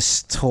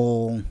faceless,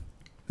 tall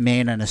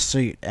man in a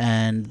suit,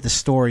 and the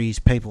stories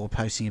people were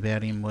posting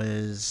about him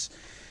was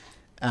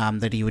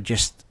that he would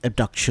just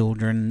abduct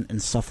children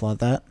and stuff like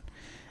that.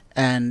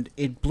 And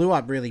it blew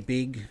up really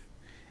big,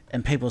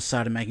 and people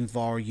started making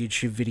viral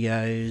YouTube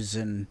videos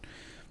and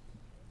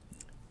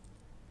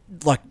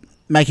like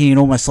making it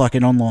almost like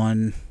an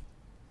online,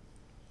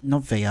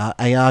 not VR,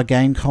 AR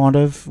game kind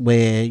of,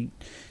 where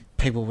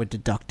people were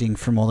deducting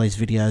from all these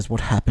videos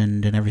what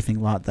happened and everything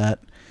like that.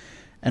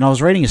 And I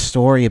was reading a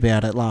story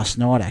about it last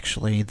night,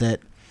 actually,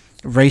 that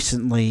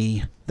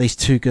recently these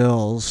two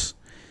girls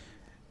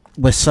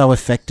were so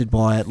affected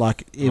by it,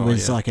 like it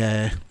was like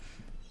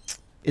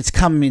it's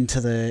come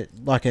into the,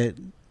 like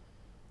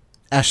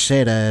Ash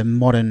said, a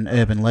modern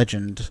urban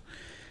legend.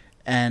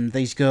 And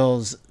these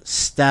girls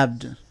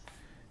stabbed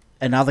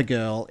another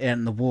girl out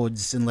in the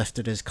woods and left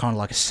it as kind of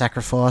like a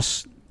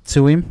sacrifice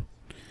to him.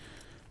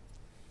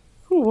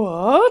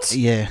 What?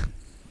 Yeah,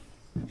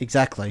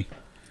 exactly.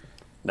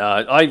 No,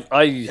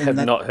 I have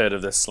that- not heard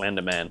of this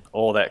Slender Man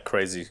or that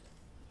crazy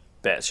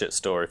batshit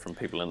story from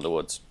people in the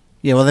woods.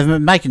 Yeah, well, they've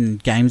been making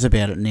games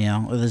about it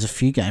now. Well, there's a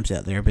few games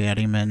out there about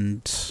him,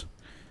 and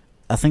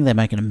I think they're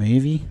making a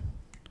movie.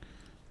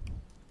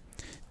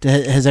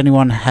 Has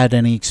anyone had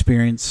any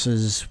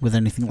experiences with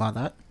anything like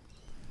that?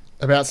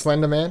 About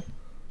Slender Man?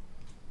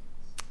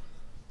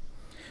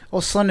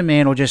 Or Slender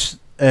Man, or just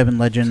urban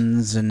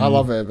legends? And I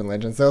love urban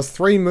legends. There was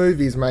 3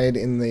 movies made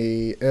in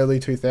the early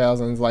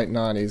 2000s, late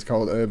 90s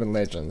called Urban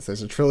Legends.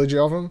 There's a trilogy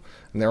of them,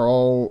 and they're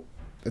all...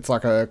 It's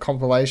like a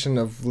compilation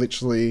of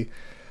literally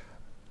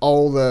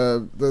all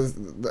the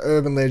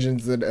urban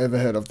legends that I've ever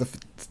heard of. The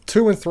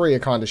 2 and 3 are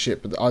kind of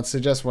shit, but I'd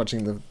suggest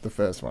watching the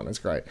first one. It's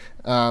great.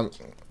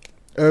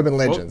 Urban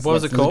Legends. What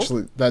was it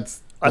called?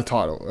 That's the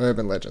title,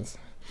 Urban Legends.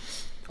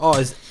 Oh,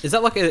 is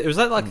that like a... Was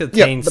that like a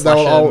Yeah, teen but they were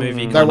slasher all,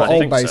 movie? they kind were of all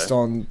thing? based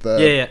on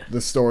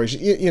the stories.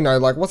 You know,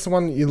 like, what's the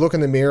one, you look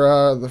in the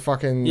mirror, the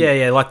fucking...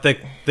 Yeah, like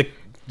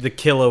the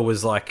killer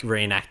was like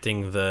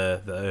reenacting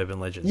the urban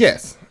legends.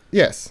 Yes.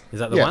 Is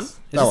that the one?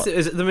 That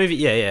Is it the movie?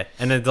 Yeah.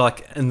 And then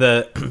like, and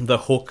the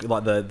hook,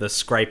 like the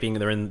scraping,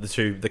 they're in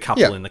the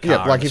couple in the car.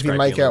 Yeah, like and if you scraping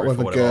make on the out roof with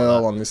or a whatever like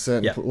girl that. on this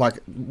certain, Yeah.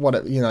 like,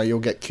 what, you know, you'll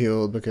get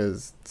killed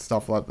because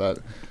stuff like that.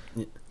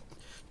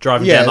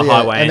 driving down the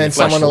highway, and then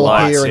flash someone the will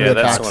lights, appear in yeah, the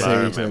that's back what I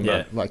seat and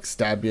remember. like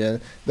stab you.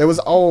 It was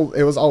all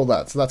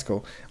that, so that's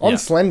cool. On Yeah.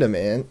 Slender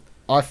Man,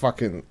 I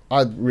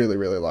really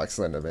really like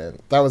Slender Man.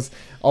 That was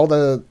all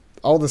the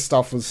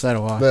stuff was So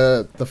do I.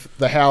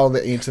 the how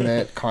the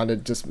internet kind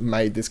of just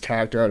made this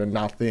character out of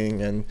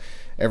nothing, and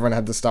everyone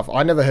had the stuff.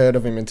 I never heard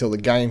of him until the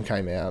game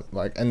came out,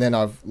 and then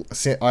I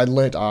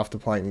learnt after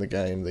playing the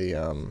game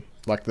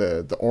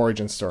the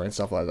origin story and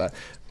stuff like that.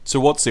 So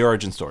what's the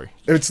origin story?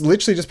 It's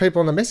literally just people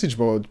on the message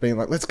board being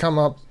like, let's come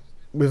up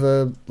with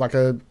a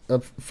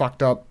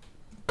fucked up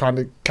kind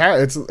of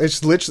character.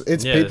 It's literally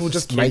people it's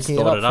just kids making it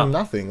thought up it from up.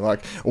 nothing.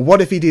 Like, or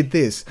what if he did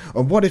this?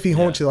 Or what if he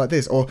haunts you like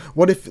this? Or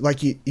what if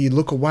like you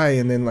look away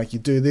and then like you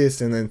do this,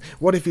 and then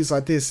what if he's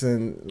like this,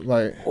 and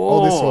like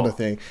all this sort of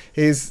thing.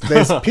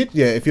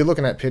 If you're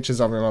looking at pictures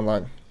of him, I'm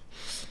like,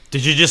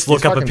 Did you just look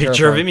He's up a fucking picture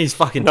terrifying. of him? He's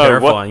fucking No,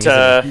 terrifying.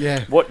 isn't he?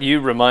 Yeah. what you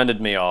reminded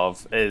me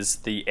of is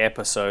the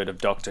episode of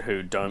Doctor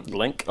Who Don't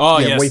Blink. Oh,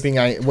 yeah, yes. weeping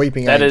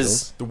That angels.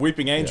 is The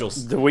Weeping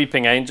Angels. the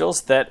Weeping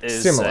Angels. That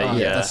is Similar,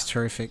 Yeah, that's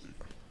terrific.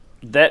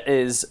 that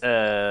is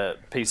a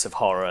piece of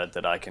horror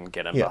that I can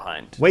get in Yeah.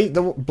 behind.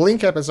 The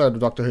Blink episode of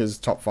Doctor Who's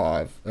top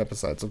 5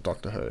 episodes of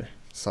Doctor Who.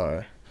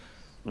 So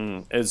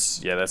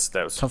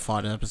That was Top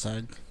 5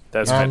 episode.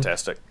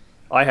 fantastic.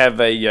 I have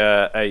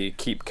a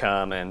Keep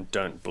Calm and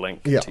Don't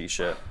Blink Yeah.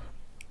 T-shirt.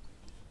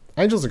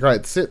 Angels are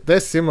great. They're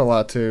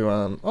similar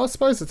to. I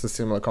suppose it's a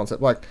similar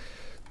concept. Like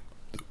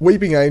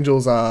Weeping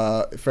Angels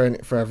are for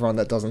everyone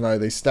that doesn't know,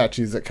 these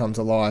statues that come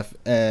to life,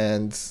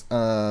 and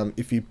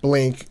if you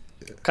blink,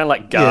 Kind of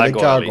like they're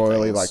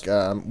gargoyle like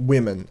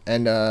women,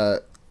 and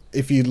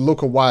if you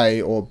look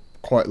away or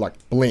quite like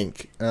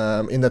blink,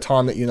 in the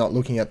time that you're not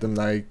looking at them,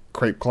 they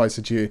creep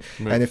closer to you,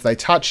 and if they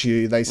touch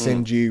you, they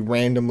send you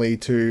randomly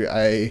to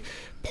a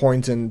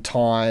point in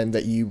time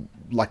that you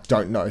like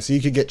don't know. So you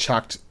could get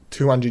chucked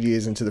 200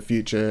 years into the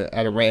future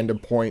at a random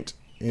point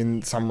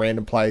in some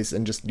random place,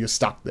 and just you're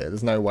stuck there.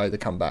 There's no way to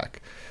come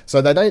back.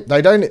 So they don't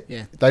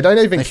Yeah.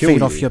 even They kill feed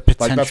you. off your Like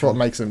that's potential. what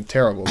makes them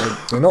terrible.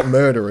 They're not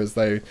murderers.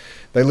 They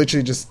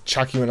literally just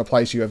chuck you in a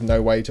place you have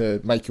no way to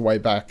make your way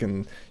back,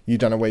 and you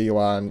don't know where you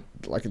are. And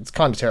like it's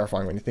kind of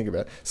terrifying when you think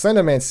about it.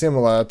 Slender Man's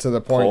similar to the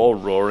point. Poor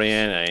Rory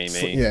and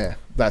Amy. Yeah,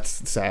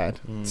 that's sad.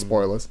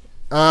 Spoilers.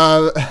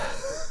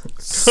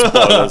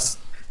 Spoilers.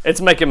 It's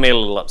making me a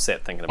little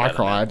upset thinking about I it.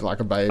 cried like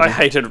a baby.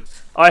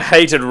 I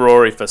hated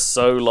Rory for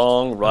so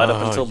long, right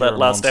up until you're that a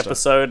last monster.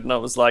 episode, and I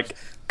was like,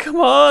 "Come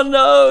on,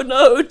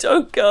 no,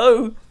 don't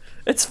go.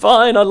 It's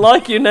fine. I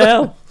like you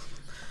now.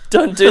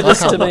 Don't do I this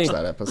can't to me." watch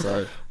that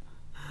episode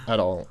at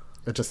all.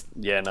 It just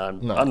Yeah, no,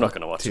 I'm not going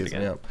to watch it tears me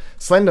again. up.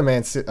 Slender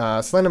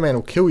Man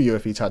will kill you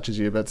if he touches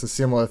you, but it's a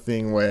similar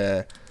thing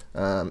where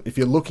if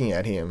you're looking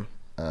at him,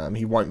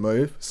 he won't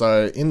move.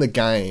 So in the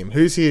game,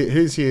 who's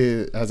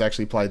here has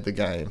actually played the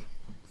game,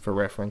 for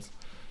reference?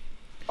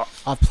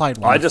 I've played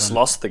one. I of just them.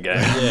 lost the game.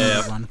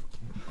 Yeah, One.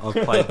 I've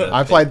played the.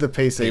 I played the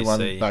PC, PC.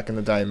 one back in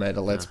the day, made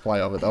a Let's Play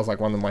of it. That was like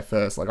one of my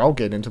first. Like, I'll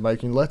get into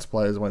making Let's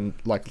Plays when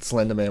like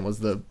Slender Man was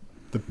the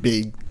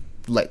big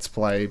Let's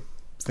Play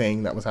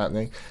thing that was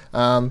happening.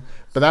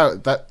 But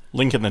that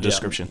Link in the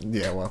description.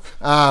 yeah, well,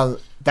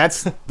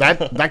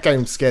 that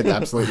game scared the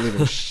absolute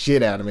living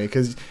shit out of me,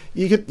 because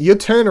you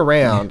turn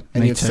around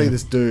and me you see too.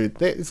 this dude.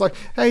 It's like,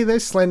 hey,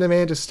 there's Slender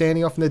Man just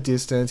standing off in the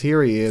distance.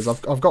 Here he is.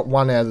 I've got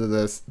one out of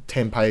the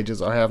 10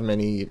 pages or however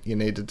many you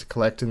needed to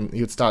collect, and he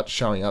would start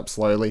showing up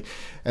slowly.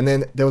 And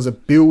then there was a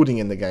building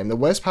in the game. The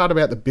worst part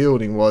about the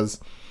building was,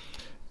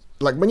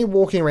 like, when you're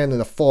walking around in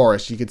the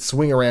forest, you could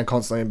swing around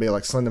constantly and be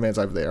like, Slender Man's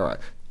over there, all right.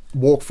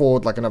 Walk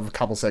forward like another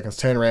couple seconds,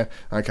 turn around,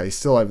 okay, he's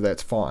still over there,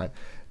 it's fine.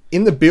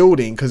 In the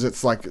building, because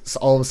it's like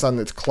all of a sudden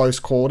it's close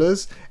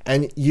quarters,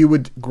 and you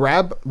would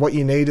grab what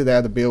you needed out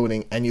of the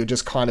building and you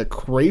just kind of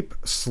creep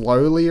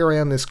slowly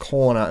around this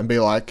corner and be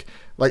like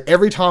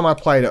every time I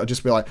played it, I'd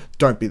just be like,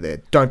 don't be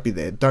there, don't be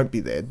there, don't be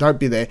there, don't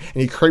be there.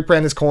 And you creep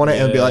around this corner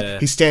and it'd be like, Yeah.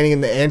 he's standing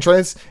in the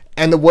entrance.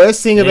 And the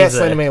worst thing about He's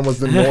there. Slender Man was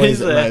the noise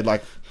He's it there. made.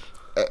 Like,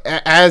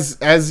 as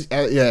you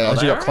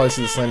got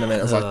closer to Slender Man,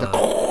 it was like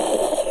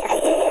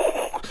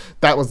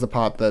that was the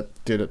part that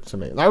did it to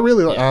me. And I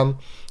really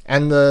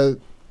and the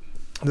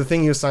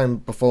thing you were saying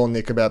before,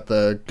 Nick, about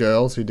the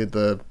girls who did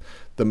the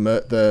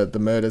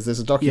murders. There's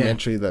a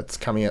documentary that's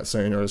coming out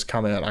soon, or has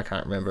come out. I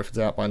can't remember if it's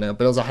out by now,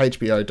 but it was a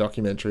HBO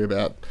documentary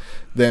about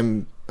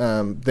them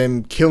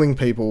killing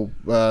people,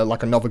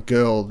 like another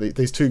girl.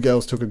 These two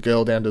girls took a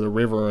girl down to the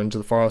river or into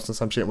the forest or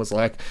some shit. And was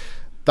like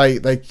they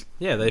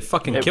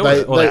fucking Yeah, killed they,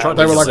 it. Or they tried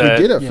they to were like, kill it.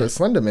 we did it Yeah. for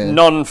Slender Man.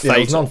 Non-fatal.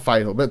 Yeah, it was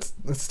non-fatal, but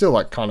it's still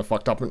like kind of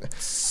fucked up.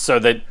 So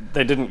they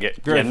didn't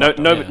get. Very Yeah, fucked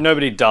up, yeah.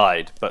 nobody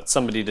died, but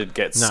somebody did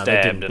get No, they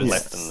stabbed didn't. and It's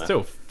left in there.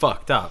 Still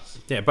fucked up.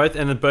 Yeah, both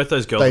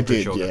those girls, They I'm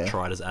pretty did, sure, yeah. got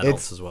tried as adults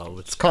It's- as well.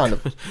 It's kind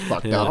of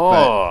fucked Yeah. up. Oh.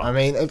 But, I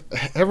mean,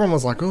 everyone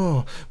was like,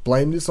 "Oh,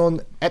 blame this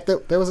on."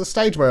 There was a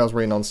stage where I was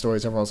reading on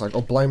stories. Everyone was like,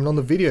 "Oh, blame it on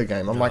the video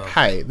game." I'm like,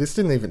 "Hey, this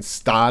didn't even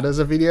start as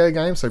a video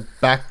game, so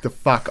back the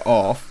fuck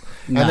off."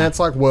 And Nah. then it's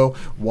like, "Well,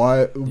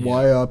 why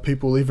are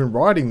people even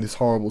writing this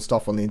horrible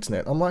stuff on the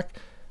internet?" I'm like,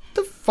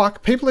 "The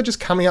fuck? People are just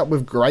coming up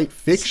with great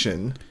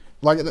fiction."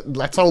 like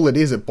that's all it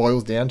is. It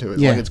boils down to it.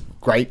 Yeah. Like it's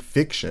great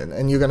fiction,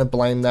 and you're going to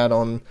blame that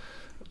on.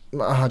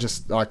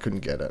 I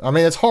couldn't get it. I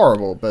mean, it's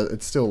horrible, but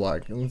it's still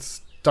like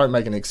don't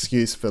make an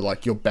excuse for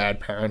like your bad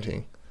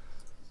parenting.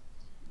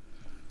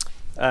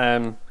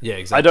 Yeah,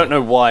 exactly. I don't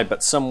know why,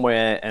 but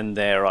somewhere in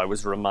there I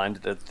was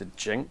reminded of the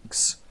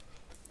Jinx.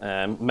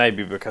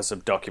 Maybe because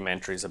of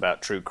documentaries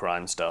about true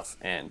crime stuff,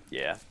 and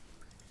yeah.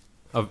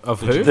 Of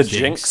who? The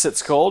Jinx,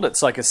 it's called.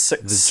 It's like a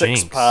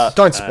six-part...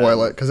 Don't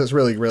spoil it, because it's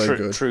really, really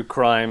good. True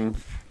crime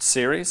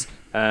series.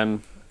 Yeah,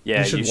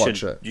 you should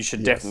watch it. You should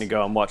Yes. definitely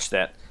go and watch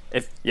that.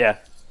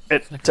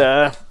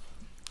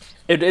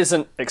 It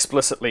isn't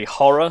explicitly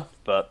horror,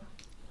 but...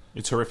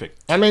 It's horrific.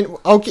 I mean,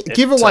 I'll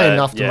give away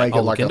enough to yeah, make it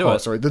I'll like a look into horror it.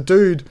 story. The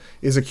dude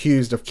is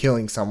accused of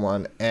killing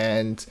someone,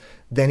 and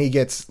then he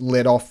gets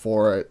let off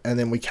for it, and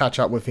then we catch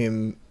up with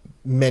him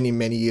many,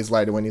 many years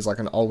later when he's like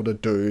an older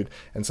dude,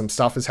 and some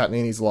stuff is happening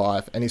in his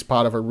life, and he's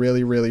part of a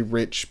really, really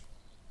rich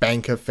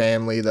banker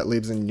family that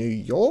lives in New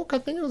York. I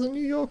think it was a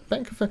New York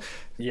banker family.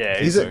 Yeah,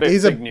 He's a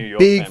big New York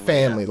big family,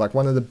 family, yeah. like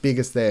one of the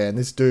biggest there. And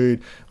this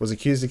dude was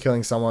accused of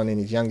killing someone in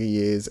his younger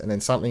years, and then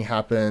something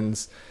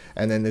happens,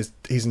 and then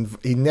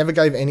he never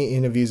gave any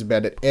interviews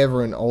about it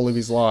ever in all of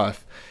his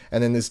life.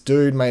 And then this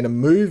dude made a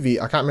movie.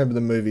 I can't remember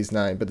the movie's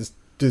name, but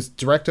this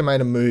director made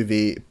a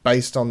movie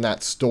based on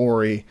that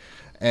story.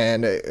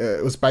 And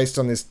it was based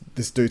on this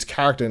dude's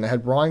character, and it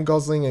had Ryan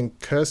Gosling and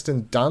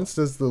Kirsten Dunst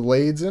as the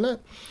leads in it.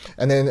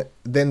 And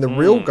then the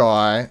real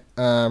guy,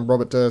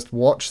 Robert Durst,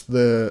 watched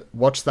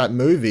that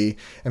movie,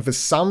 and for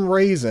some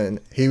reason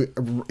he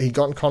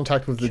got in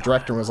contact with the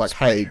director and was like,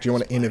 "Hey, do you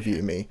want to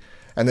interview me?"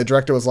 And the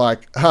director was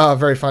like,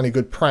 very funny,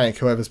 good prank,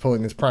 whoever's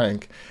pulling this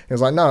prank. He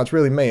was like, "No, it's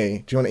really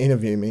me. Do you want to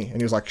interview me?" And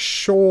he was like,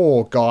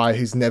 "Sure, guy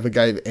who's never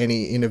gave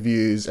any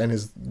interviews and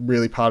is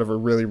really part of a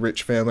really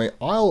rich family.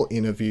 I'll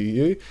interview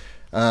you."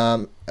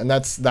 And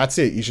that's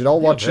it. You should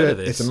all watch I've heard it. of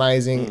this. It's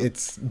amazing.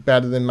 It's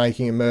better than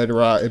Making a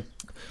Murderer.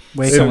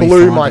 Where It can we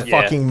blew find my it?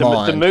 fucking the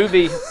mind.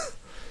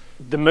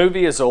 The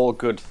movie is all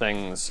good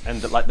things,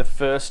 and the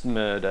first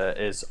murder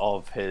is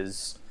of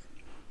his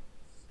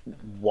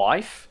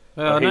wife.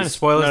 No His-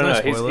 spoilers, no his-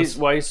 spoilers.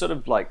 Well, he's sort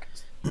of like,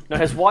 no,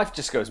 his wife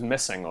just goes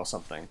missing or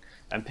something,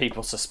 and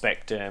people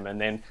suspect him, and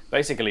then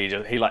basically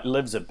he like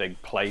lives a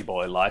big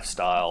playboy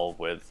lifestyle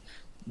with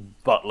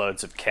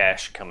buttloads of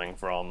cash coming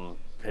from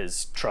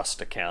his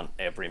trust account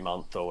every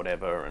month or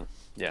whatever, and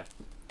yeah,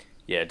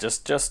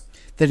 just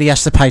That he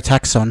has to pay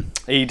tax on.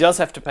 he does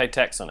have to pay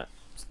tax on it.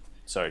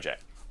 Sorry, Jack.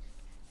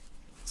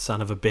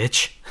 Son of a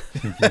bitch.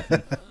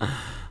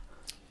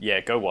 Yeah,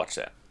 go watch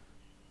that.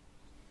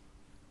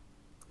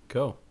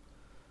 Cool.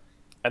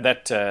 And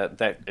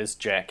that is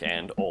Jack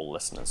and all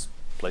listeners.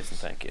 Please and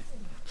thank you.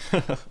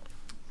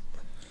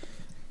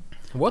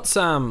 What's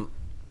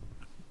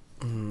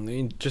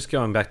just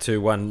going back to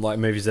one like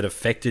movies that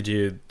affected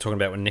you, talking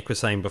about what Nick was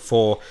saying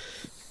before,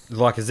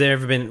 like has there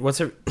ever been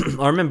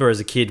I remember as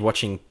a kid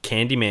watching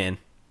Candyman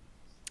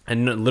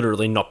and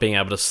literally not being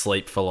able to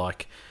sleep for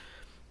like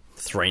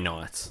 3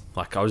 nights.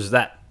 Like I was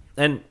that,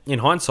 and in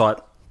hindsight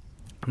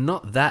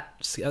not that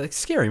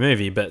scary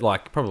movie, but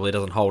like probably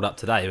doesn't hold up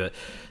today, but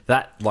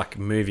that like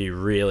movie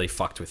really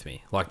fucked with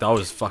me. Like I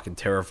was fucking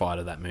terrified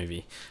of that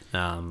movie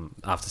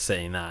after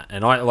seeing that,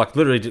 and I like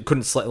literally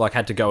couldn't sleep. Like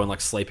had to go and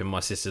like sleep in my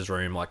sister's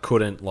room. Like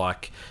couldn't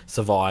like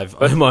survive.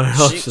 I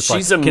was just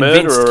she's like a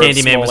convinced murderer of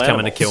Candyman was small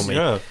coming to kill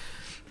animals.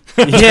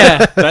 me. Yeah.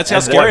 Yeah, That's how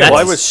And scary why it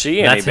was. was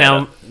she any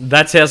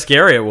that's how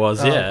scary it was.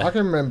 I Yeah,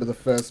 can remember the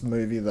first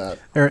movie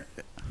Er,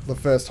 the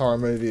first horror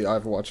movie I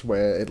ever watched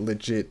where it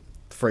legit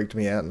freaked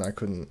me out and I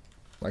couldn't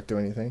like do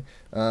anything.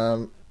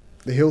 The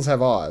Hills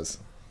Have Eyes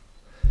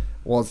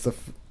was Ah.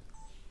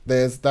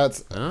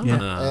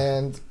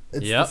 and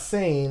it's Yep. the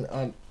scene.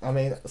 I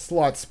mean,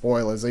 slight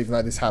spoilers, even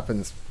though this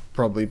happens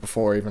probably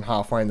before even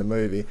halfway in the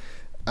movie,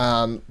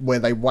 where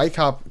they wake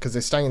up because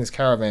they're staying in this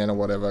caravan or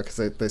whatever because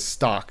they're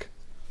stuck,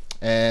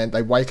 and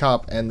they wake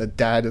up and the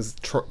dad is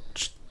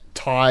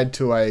tied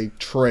to a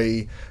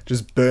tree,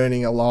 just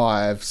burning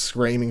alive,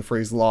 screaming for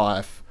his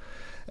life.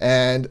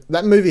 And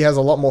that movie has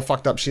a lot more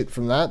fucked up shit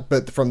from that,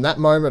 but from that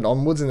moment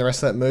onwards in the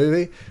rest of that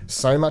movie,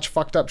 so much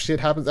fucked up shit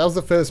happens. That was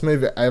the first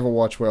movie I ever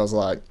watched where I was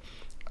like,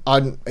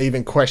 I'm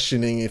even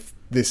questioning if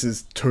this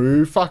is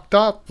too fucked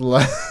up.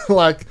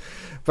 Like,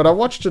 but I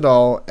watched it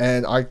all,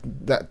 and I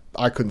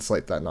couldn't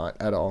sleep that night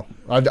at all.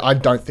 I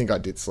don't think I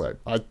did sleep.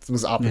 I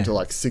was up until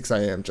like 6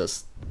 a.m.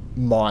 just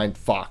mind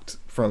fucked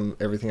from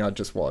everything I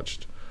just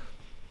watched.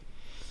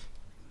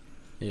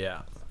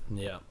 yeah.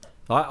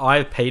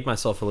 I paid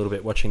myself a little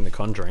bit watching The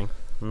Conjuring.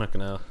 I'm not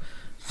gonna.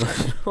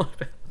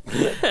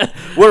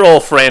 We're all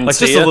friends Like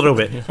just here. a little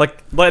bit,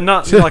 like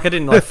not like I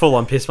didn't like full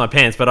on piss my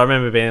pants, but I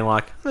remember being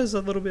like, "There's a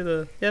little bit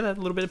of that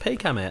little bit of pee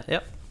come out."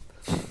 Yep,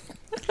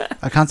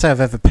 I can't say I've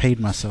ever peed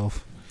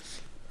myself.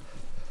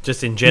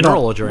 just in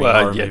general or during a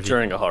horror movie.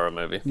 during a horror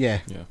movie. Yeah.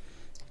 Yeah.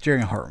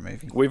 During a horror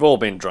movie. We've all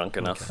been drunk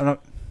enough. I don't,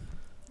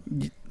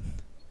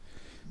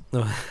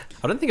 No,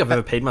 I don't think I've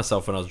ever peed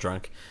myself when I was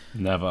drunk.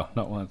 Never,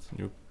 not once.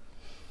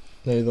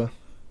 Neither.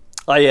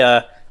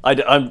 I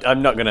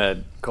I'm not going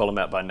to call him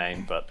out by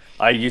name, but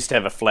I used to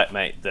have a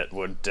flatmate that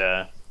would.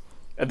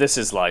 This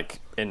is like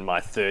in my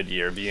third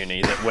year of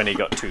uni, that when he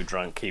got too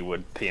drunk, he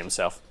would pee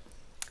himself.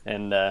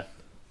 And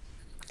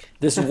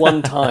this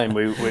one time,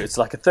 it's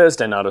like a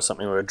Thursday night or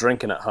something, we were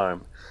drinking at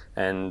home,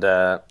 and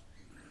I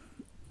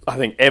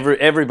think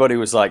everybody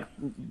was like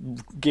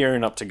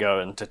gearing up to go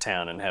into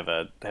town and have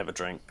a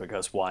drink,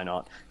 because why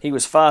not? He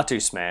was far too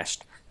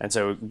smashed, and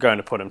so we're going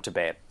to put him to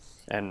bed.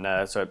 And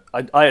so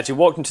I actually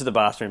walked into the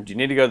bathroom. Do you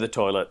need to go to the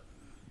toilet?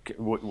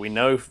 We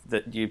know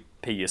that you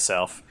pee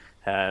yourself.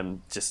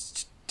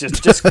 Just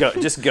go.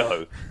 Just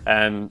go.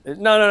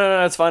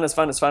 No. It's fine. I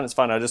just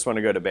want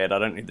to go to bed. I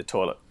don't need the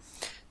toilet.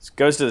 So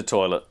goes to the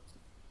toilet.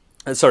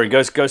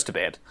 Goes to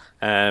bed.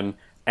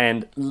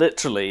 And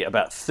literally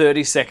about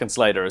 30 seconds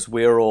later, as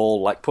we're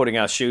all like putting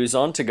our shoes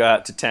on to go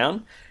out to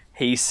town,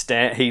 he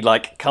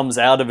like comes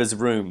out of his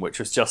room, which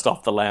was just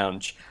off the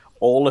lounge,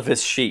 all of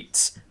his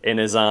sheets in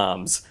his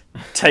arms,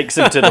 takes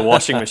them to the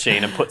washing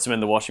machine and puts them in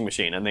the washing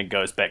machine, and then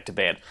goes back to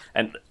bed.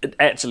 And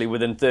actually,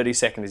 within 30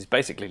 seconds, he's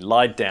basically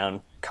lied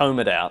down, combed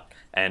it out,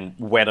 and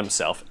wet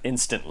himself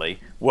instantly,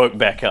 woke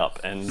back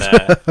up, and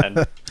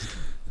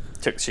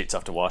took the sheets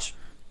off to wash.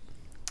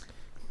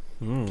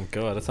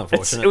 God, that's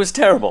unfortunate. It was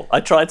terrible. I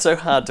tried so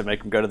hard to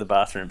make him go to the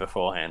bathroom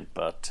beforehand,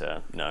 but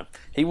no.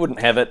 He wouldn't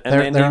have it,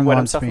 and then he wet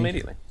himself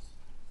immediately.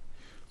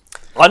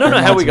 I don't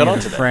know how we got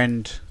onto that.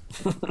 Friend.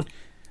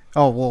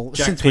 Oh, well,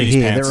 Jack since we're peed his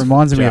here, pants. that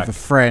reminds me of Jack. a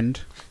friend.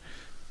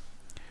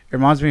 It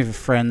reminds me of a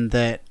friend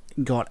that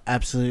got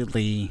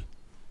absolutely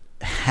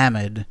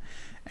hammered,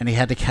 and he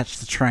had to catch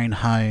the train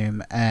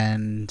home,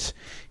 and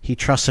he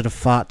trusted a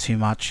fart too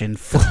much and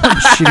full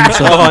shit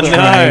himself on the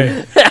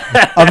train.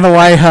 On the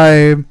way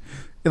home,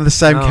 in the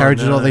same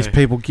carriage as all these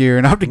people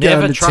gearing up to go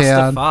Never into trust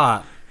town. a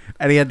fart.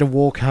 And he had to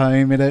walk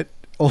home in it,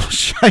 all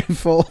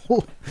shameful.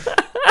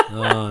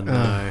 Oh,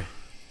 no.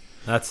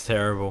 That's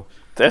terrible.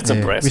 That's Yeah,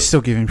 impressive. we still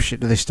give him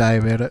shit to this day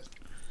about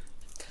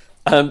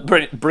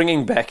it.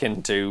 Bringing back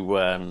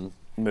into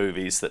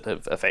movies that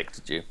have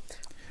affected you,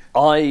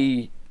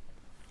 I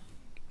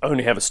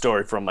only have a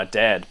story from my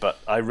dad, but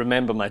I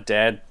remember my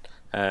dad,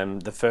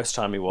 the first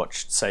time he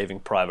watched Saving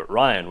Private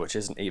Ryan, which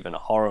isn't even a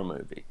horror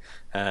movie,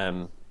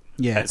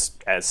 as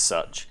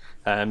such.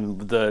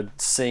 The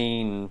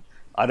scene,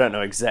 I don't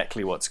know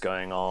exactly what's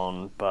going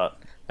on, but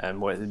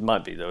it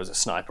might be there was a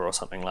sniper or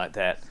something like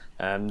that.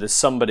 There's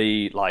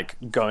somebody like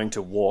going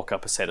to walk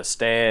up a set of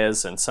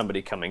stairs, and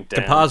somebody coming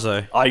down.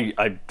 DiPazzo.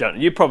 I don't.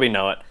 You probably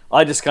know it.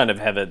 I just kind of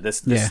have it.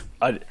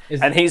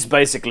 And he's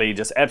basically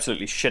just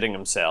absolutely shitting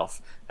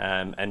himself,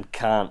 and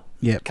can't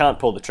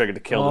pull the trigger to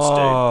kill this dude.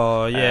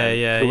 Oh,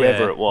 yeah.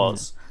 Whoever it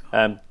was.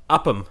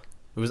 Upham.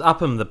 It was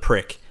Upham, the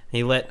prick.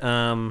 He let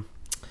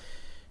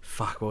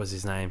what was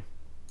his name?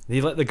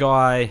 He let the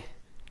guy.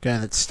 Guy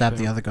that stabbed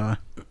the other guy.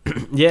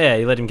 Yeah,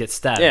 he let him get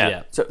stabbed.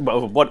 Yeah. So,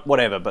 well,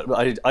 whatever. But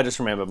I just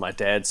remember my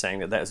dad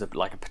saying that was a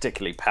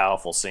particularly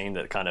powerful scene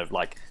that kind of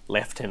like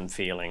left him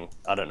feeling,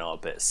 I don't know, a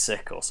bit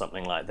sick or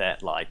something like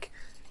that. Like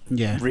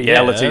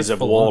realities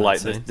of war. on,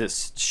 Like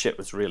this shit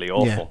was really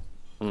awful.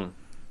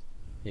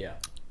 Yeah.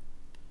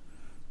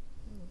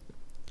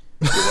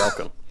 You're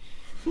welcome.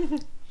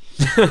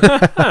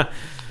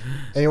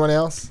 Anyone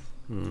else?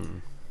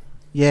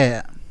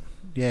 Yeah.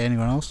 Yeah,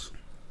 anyone else?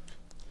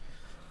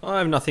 I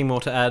have nothing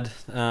more to add.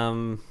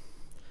 I'm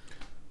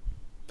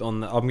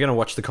going to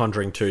watch The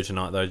Conjuring 2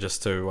 tonight, though,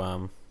 just to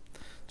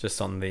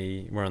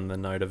we're on the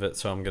note of it,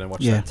 so I'm going to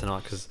watch that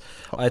tonight because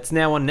it's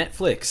now on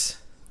Netflix.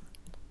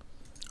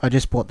 I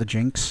just bought The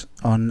Jinx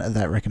on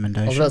that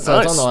recommendation. I was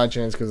about to say, it's on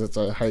iTunes because it's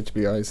a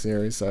HBO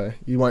series, so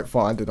you won't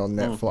find it on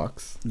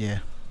Netflix. Yeah.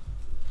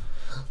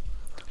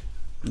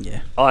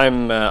 Yeah.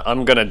 I'm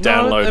going to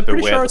download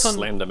Beware the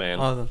Slender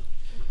Man.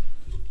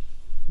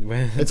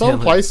 It's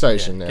on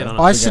PlayStation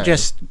now. I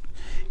suggest...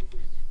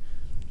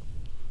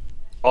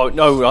 Oh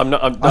no, I'm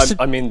not.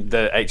 I mean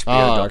the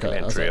HBO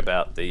documentary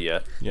about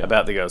the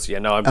girls. Yeah,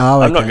 no,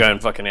 I'm not going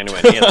fucking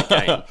anywhere near the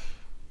game.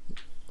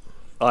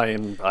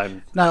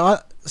 I'm. No,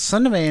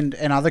 Slenderman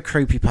and other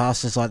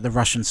creepypastas like the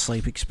Russian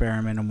Sleep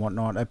Experiment and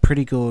whatnot are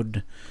pretty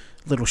good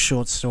little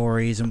short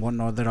stories and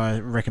whatnot that I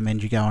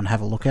recommend you go and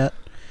have a look at.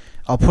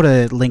 I'll put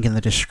a link in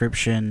the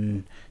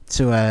description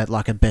to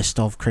a best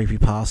of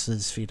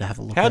creepypastas for you to have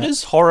a look at. How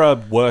does horror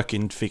work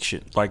in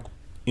fiction, like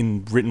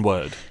in written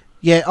word?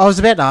 Yeah, I was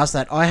about to ask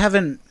that. I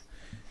haven't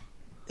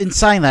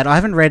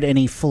read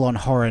any full-on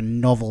horror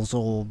novels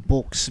or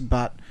books,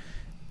 but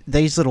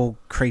these little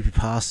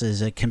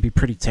creepypastas can be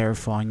pretty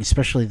terrifying,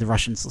 especially the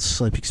Russian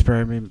Sleep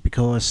Experiment,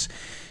 because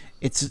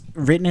it's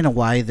written in a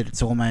way that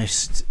it's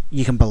almost,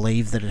 you can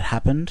believe that it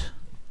happened.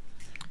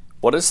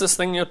 What is this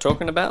thing you're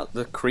talking about?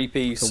 The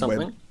creepy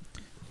something?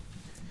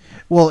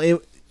 Well,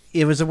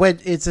 it was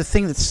it's a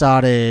thing that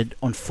started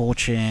on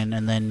 4chan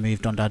and then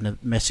moved on down to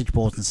message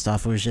boards and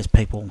stuff. It was just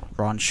people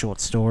writing short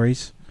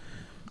stories.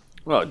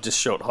 Well, just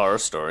short horror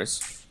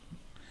stories.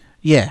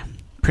 Yeah,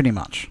 pretty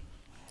much.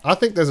 I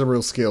think there's a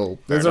real skill.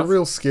 There's Fair a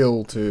real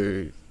skill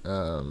to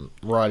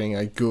writing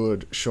a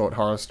good short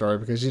horror story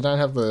because you don't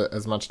have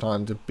as much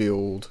time to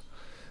build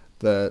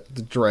the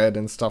dread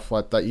and stuff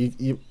like that.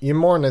 You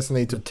more or less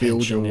need to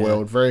build tension, your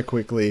world very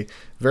quickly,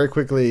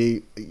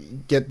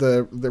 get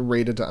the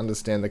reader to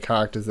understand the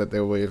characters that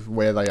they're with,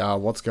 where they are,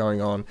 what's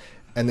going on,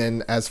 and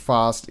then as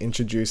fast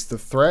introduce the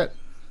threat.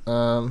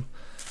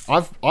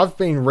 I've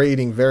been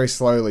reading very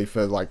slowly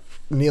for like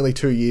nearly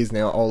 2 years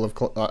now, all of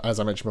as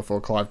I mentioned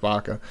before, Clive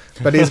Barker,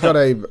 but he's got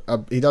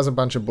he does a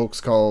bunch of books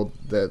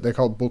they're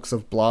called Books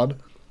of Blood.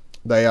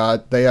 They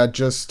are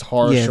just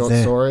horror short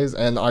stories,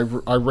 and I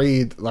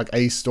read like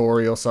a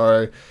story or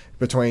so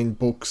between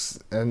books,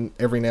 and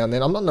every now and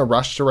then I'm not in a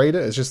rush to read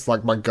it. It's just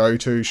like my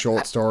go-to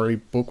short story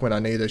book when I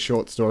need a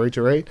short story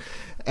to read.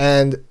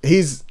 And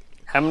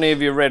how many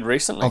have you read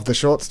recently? Of the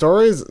short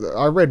stories,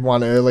 I read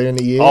one earlier in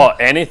the year. Oh,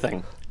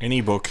 anything.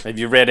 Any book. Have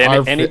you read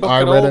any book I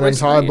at read all an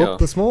entire recently, book or?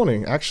 this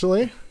morning,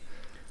 actually.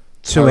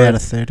 2 out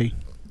of 30.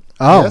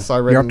 Oh, Yes, I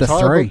read you're an up to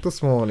entire 3. book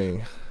this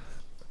morning.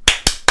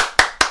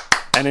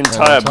 An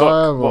entire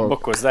book. What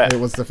book was that? It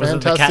was the Was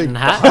it the Cat Fantastic in the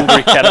Hat?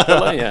 Hungry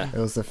Caterpillar, yeah. It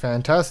was the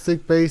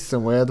Fantastic Beasts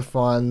and Where to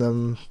Find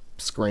Them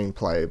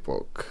screenplay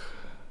book.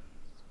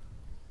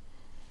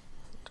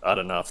 I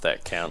don't know if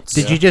that counts.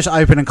 Did you just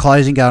open and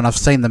close and go, and I've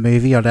seen the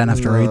movie, I don't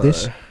have to read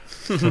this?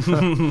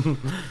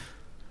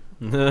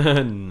 No.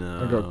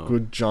 I got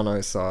good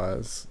Jono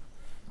size.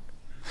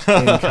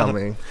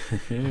 Incoming.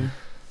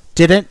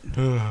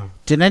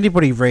 Did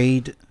anybody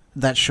read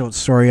that short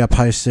story I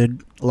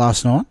posted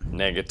last night?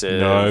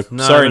 Negative. No.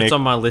 No, Sorry, but it's Nick.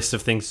 on my list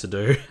of things to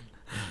do.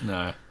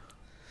 No,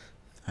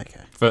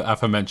 Okay. for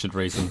aforementioned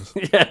reasons.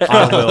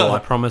 I will. I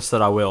promise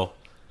that I will.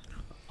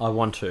 I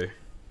want to.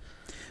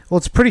 Well,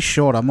 it's pretty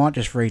short. I might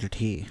just read it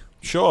here.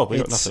 Sure, we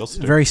got It's nothing else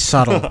to do. very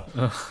subtle.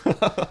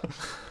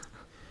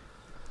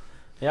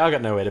 Yeah, I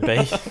got nowhere to be.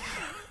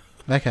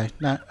 Okay.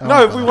 No,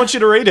 No, we want you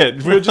to read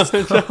it. We're just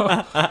as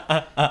long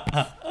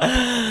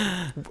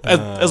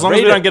as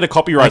we don't get a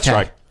copyright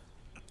Okay.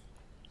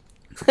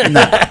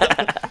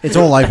 strike. It's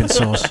all open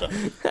source.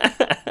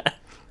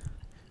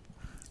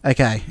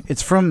 Okay.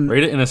 It's from...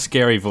 Read it in a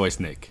scary voice,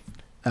 Nick.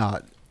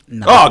 no.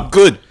 Oh,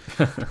 good.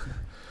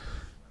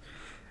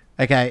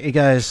 Okay, it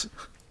goes,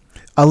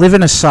 I live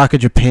in Osaka,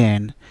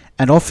 Japan,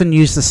 and often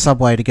use the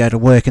subway to go to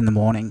work in the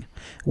morning.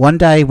 One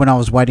day when I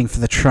was waiting for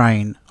the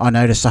train, I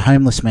noticed a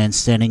homeless man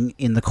standing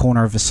in the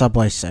corner of a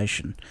subway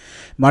station,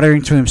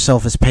 muttering to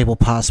himself as people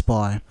passed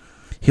by.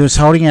 He was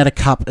holding out a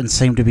cup and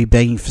seemed to be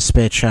begging for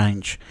spare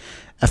change.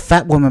 A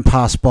fat woman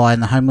passed by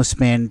and the homeless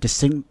man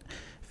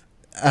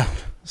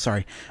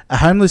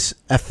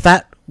a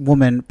fat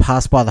woman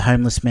passed by the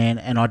homeless man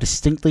and I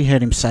distinctly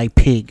heard him say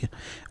pig.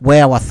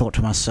 Wow, I thought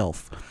to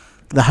myself.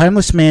 The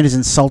homeless man is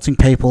insulting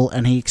people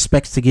and he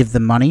expects to give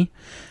them money.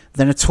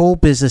 Then a tall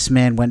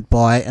businessman went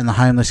by and the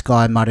homeless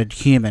guy muttered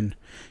human.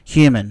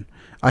 Human.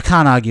 I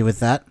can't argue with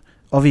that.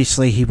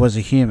 Obviously he was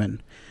a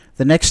human.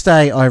 The next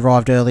day I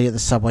arrived early at the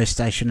subway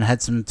station and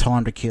had some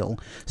time to kill,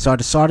 so I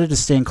decided to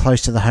stand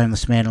close to the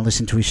homeless man and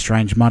listen to his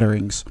strange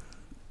mutterings.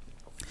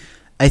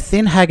 A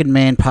thin, haggard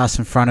man passed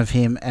in front of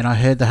him, and I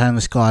heard the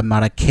homeless guy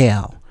mutter,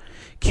 cow.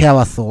 Cow,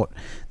 I thought.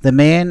 The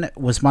man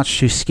was much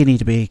too skinny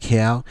to be a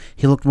cow.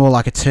 He looked more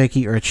like a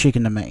turkey or a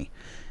chicken to me.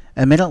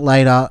 A minute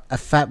later, a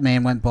fat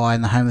man went by,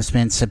 and the homeless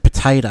man said,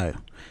 potato.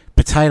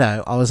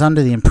 Potato. I was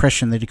under the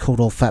impression that he called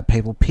all fat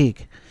people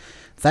pig.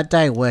 That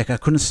day at work, I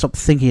couldn't stop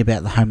thinking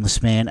about the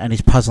homeless man and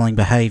his puzzling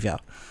behaviour.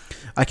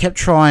 I kept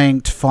trying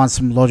to find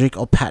some logic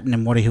or pattern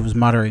in what he was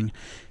muttering.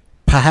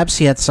 Perhaps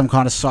he had some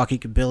kind of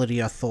psychic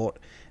ability, I thought.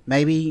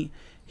 Maybe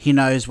he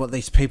knows what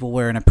these people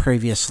were in a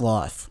previous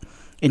life.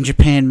 In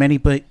Japan, many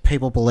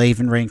people believe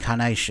in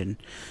reincarnation.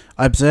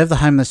 I observed the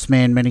homeless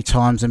man many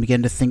times and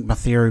began to think my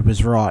theory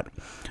was right.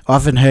 I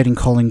often heard him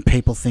calling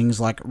people things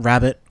like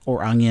rabbit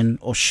or onion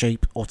or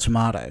sheep or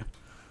tomato.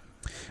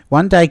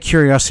 One day,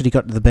 curiosity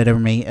got the better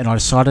of me and I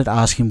decided to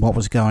ask him what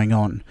was going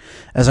on.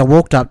 As I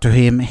walked up to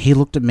him, he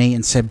looked at me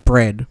and said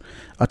bread.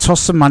 I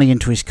tossed some money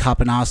into his cup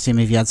and asked him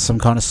if he had some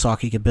kind of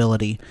psychic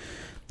ability.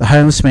 The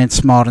homeless man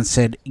smiled and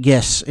said,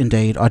 yes,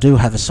 indeed, I do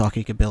have a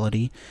psychic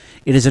ability.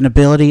 It is an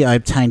ability I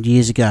obtained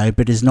years ago,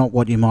 but is not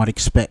what you might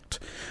expect.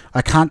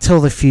 I can't tell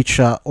the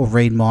future or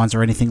read minds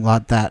or anything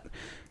like that.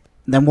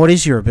 Then what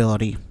is your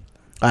ability?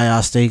 I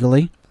asked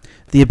eagerly.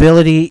 The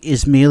ability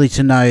is merely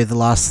to know the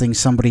last thing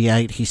somebody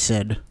ate, he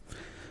said.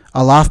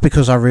 I laughed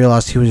because I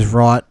realised he was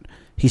right.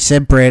 He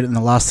said bread and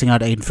the last thing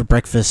I'd eaten for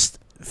breakfast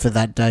for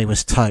that day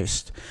was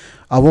toast.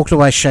 I walked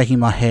away shaking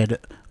my head.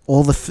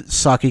 All the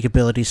psychic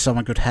abilities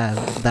someone could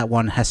have, that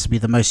one has to be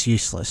the most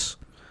useless.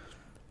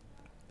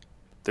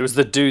 There was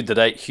the dude that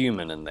ate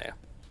human in there.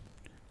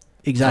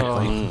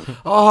 Exactly.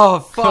 Oh,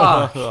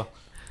 fuck.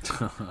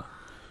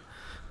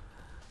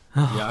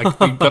 Yeah,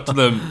 I got to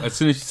the... As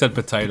soon as you said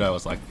potato, I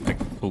was like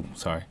oh,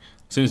 sorry.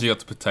 As soon as you got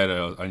to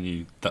potato, I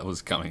knew that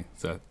was coming.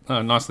 So,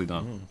 nicely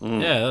done.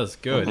 Yeah, that was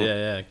good.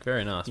 Yeah.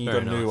 Very nice. You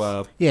Very got a new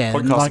nice. Yeah,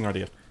 and podcasting like-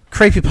 idea.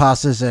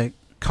 Creepypastas are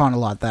kind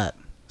of like that.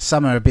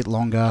 Some are a bit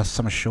longer,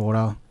 some are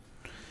shorter.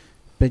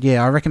 But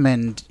yeah, I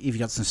recommend if you've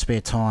got some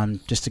spare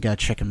time just to go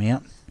check them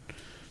out.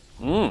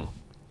 Mm.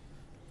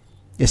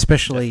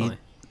 Especially Definitely.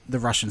 The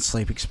Russian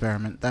Sleep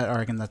Experiment. That I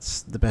reckon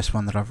that's the best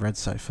one that I've read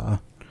so far.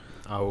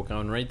 I will go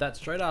and read that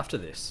straight after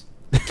this.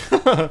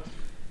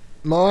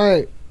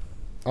 I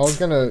was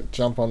gonna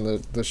jump on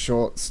the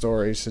short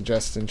story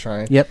suggestion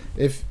train. Yep.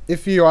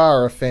 If you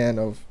are a fan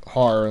of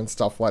horror and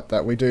stuff like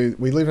that, we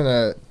live in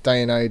a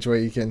day and age where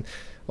you can,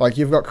 like,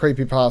 you've got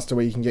Creepypasta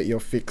where you can get your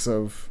fix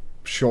of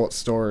short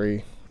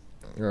story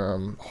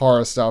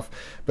horror stuff,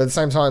 but at the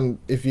same time,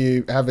 if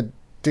you have a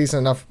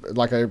decent enough,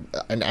 like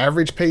an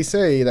average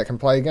PC that can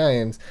play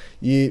games,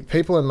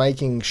 people are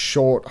making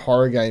short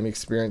horror game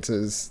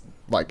experiences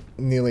like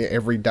nearly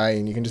every day,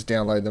 and you can just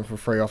download them for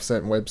free off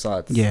certain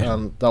websites.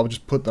 Yeah. They'll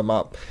just put them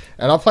up,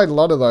 and I played a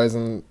lot of those,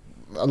 and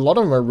a lot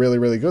of them are really,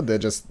 really good. They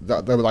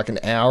were like an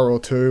hour or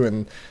two,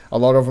 and a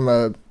lot of them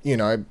are, you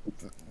know,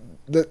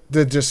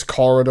 they're just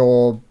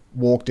corridor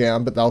walk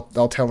down, but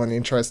they'll tell an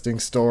interesting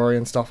story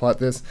and stuff like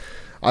this.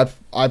 I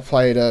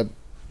played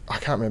I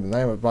can't remember the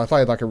name of it, but I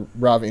played like a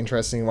rather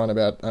interesting one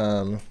about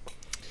it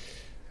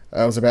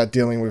was about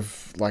dealing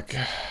with like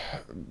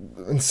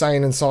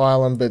insane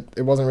asylum, but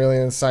it wasn't really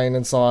an insane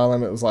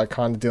asylum. It was like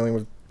kind of dealing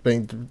with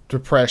being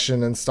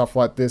depression and stuff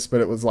like this,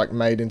 but it was like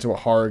made into a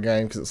horror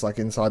game because it's like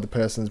inside the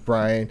person's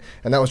brain,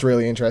 and that was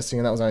really interesting.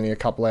 And that was only a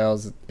couple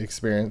hours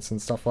experience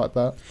and stuff like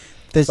that.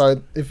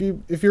 So if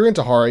you're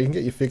into horror, you can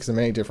get your fix in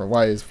many different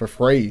ways for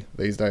free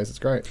these days. It's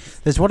great.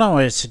 There's one I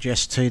want to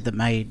suggest too that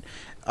made,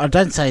 I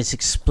don't say it's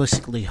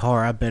explicitly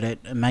horror, but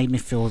it made me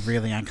feel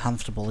really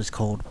uncomfortable. It's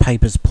called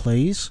Papers,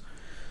 Please.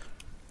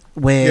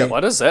 Where Why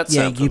does that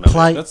sound you familiar?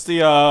 play. That's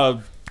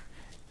the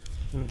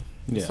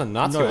It's a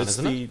Nazi one,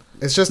 isn't it?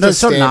 It's just No, a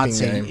it's not stamping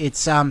Nazi. game.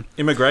 It's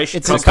immigration.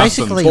 It's Customs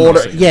basically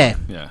border-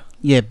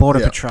 yeah, border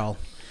Yeah. patrol,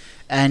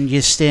 and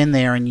you stand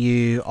there and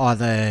you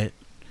either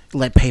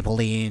let people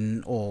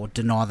in or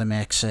deny them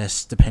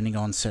access depending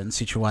on certain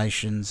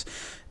situations,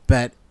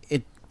 but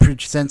it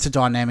presents a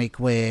dynamic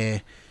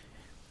where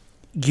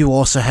you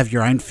also have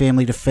your own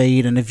family to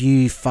feed, and if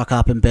you fuck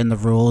up and bend the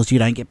rules, you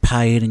don't get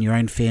paid and your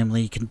own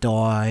family can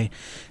die.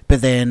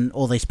 But then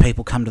all these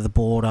people come to the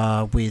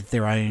border with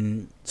their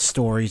own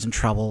stories and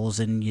troubles,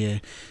 and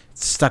you're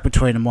stuck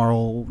between a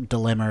moral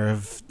dilemma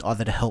of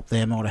either to help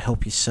them or to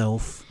help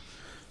yourself.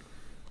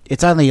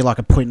 It's only like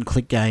a point and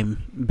click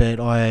game, but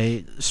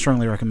I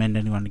strongly recommend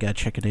anyone to go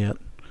check it out.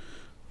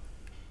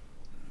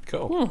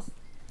 Cool.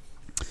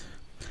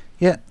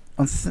 Yeah,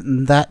 on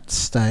that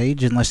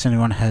stage, unless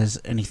anyone has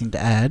anything to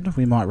add,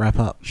 we might wrap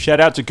up. Shout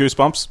out to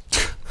Goosebumps.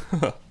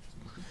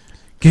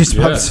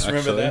 Goosebumps. Yeah.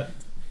 Remember Actually. that?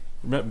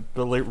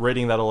 Remember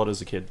reading that a lot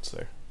as a kid.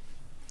 So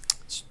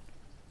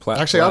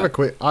Actually, I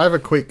have a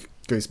quick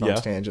Goosebumps Yeah.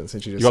 tangent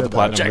since you just You got said the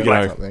platinum, that. you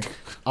know. Something.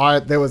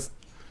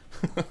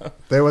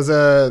 There was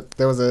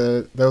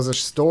a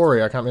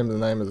story. I can't remember the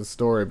name of the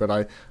story, but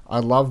I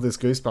love this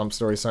Goosebumps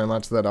story so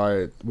much that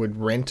I would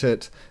rent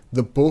it,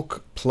 the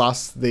book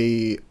plus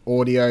the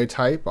audio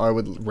tape. I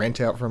would rent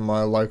out from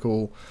my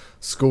local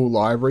school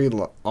library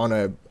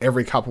on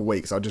every couple of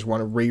weeks. I just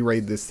want to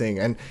reread this thing,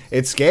 and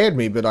it scared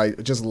me, but I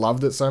just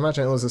loved it so much.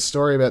 And it was a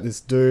story about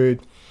this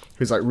dude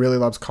who's like really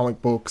loves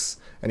comic books,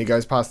 and he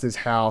goes past this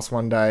house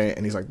one day,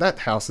 and he's like, that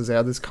house is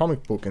out of this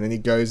comic book. And then he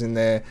goes in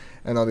there,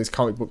 and all these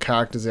comic book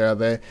characters are out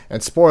there.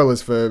 And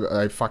spoilers for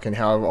a fucking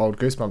however old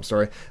Goosebumps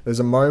story. There's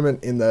a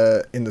moment in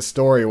the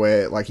story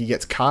where like he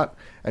gets cut,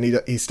 and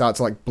he starts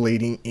like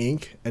bleeding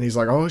ink, and he's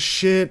like, oh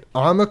shit,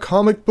 I'm a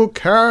comic book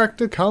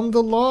character come to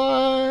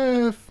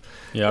life.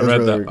 Yeah, It was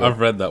really, really good. I've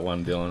read that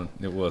one, Dylan.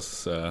 It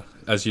was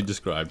as you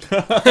described.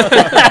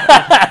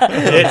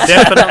 It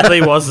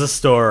definitely was the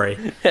story.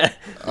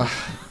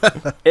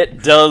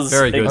 It does.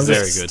 Very good, very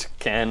exist, good.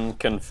 Can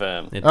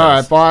confirm. It All right,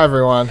 does. bye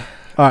everyone.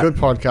 All right. Good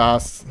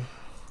podcast.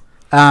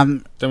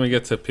 Then we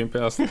get to pimp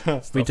our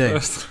stuff We do.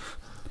 first.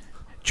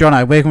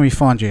 Jono, where can we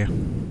find you?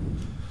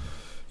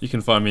 You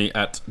can find me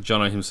at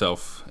Jono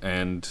himself,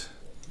 and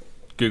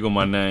Google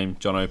my name,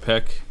 Jono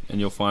Peck, and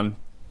you'll find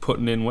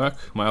Putting In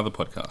Work, my other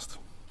podcast.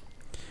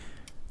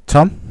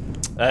 Tom?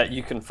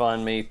 You can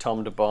find me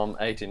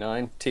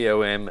TomDaBomb89,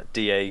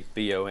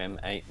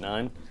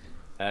 TomDabom89.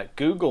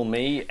 Google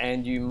me,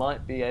 and you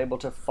might be able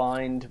to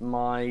find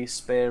my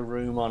spare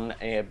room on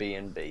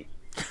Airbnb.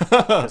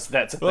 That's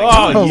a thing.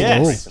 Oh,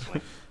 yes.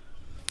 Recently.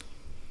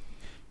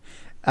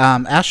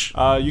 Ash?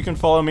 you can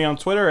follow me on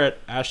Twitter at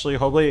Ashley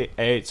Hobley,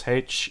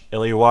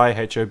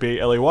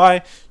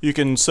 AHLEYHOBLEY. You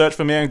can search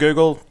for me on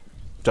Google.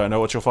 Don't know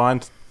what you'll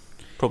find.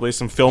 Probably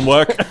some film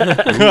work.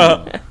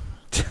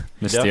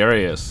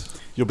 Mysterious.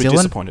 You'll be Dylan?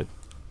 disappointed.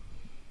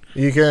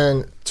 You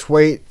can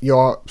tweet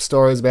your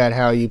stories about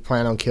how you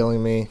plan on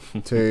killing me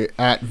to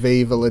at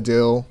Viva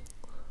Ladil.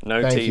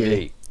 No Thank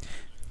TV.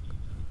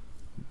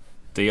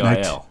 you.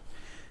 DIL.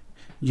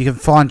 You can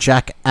find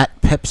Jack at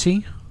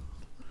Pepsi.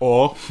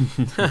 Or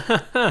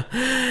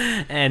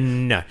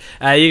And no.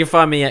 You can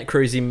find me at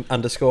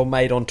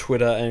Cruisy_mate on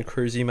Twitter and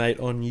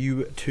CruisyMate on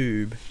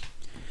YouTube.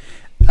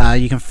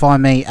 You can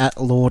find me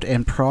at Lord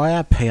M.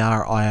 Pryor,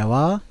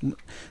 PRIOR.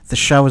 The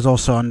show is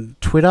also on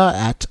Twitter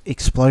at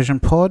Explosion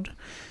Pod.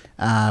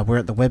 We're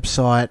at the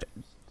website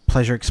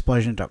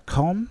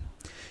pleasureexplosion.com.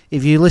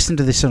 if you listen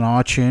to this on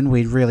iTunes,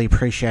 we'd really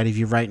appreciate if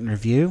you rate and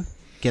review,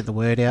 get the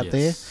word out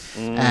there,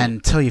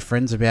 and tell your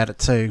friends about it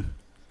too,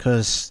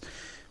 because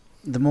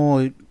the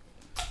more,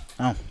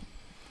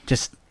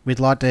 we'd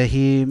like to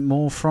hear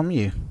more from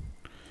you.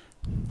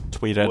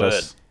 Tweet at Word.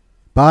 us.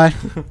 Bye.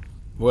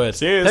 Word.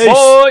 Cheers. Peace.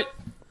 Bye.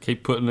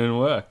 Keep putting in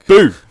work.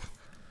 Boo.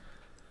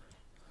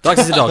 Dogs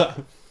is a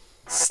dog.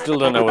 Still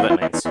don't know what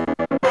that means.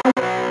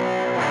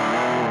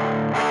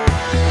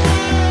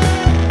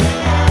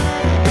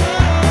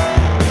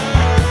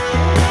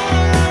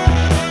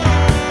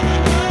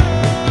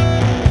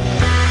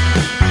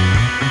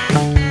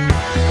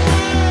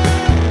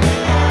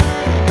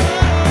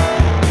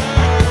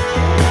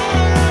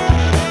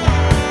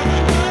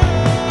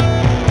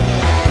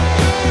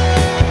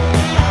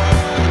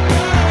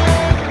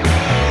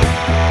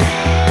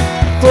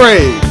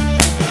 Three,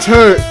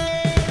 two,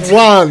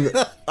 one.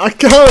 I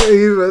can't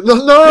even. No,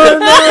 no, no,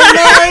 no,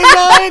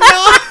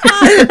 no.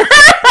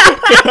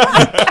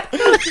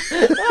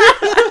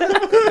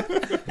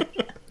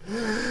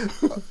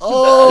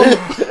 Oh,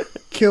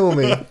 kill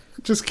me.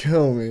 Just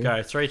kill me.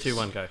 Go. 3, 2,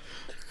 1, go.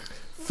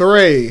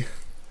 3,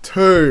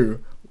 2,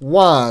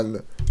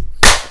 1.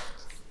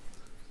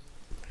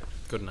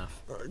 Good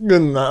enough.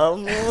 Good enough.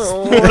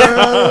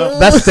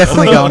 That's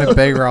definitely going to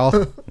B-roll.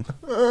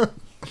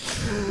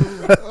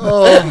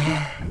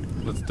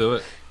 Let's do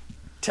it.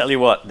 Tell you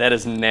what, that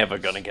is never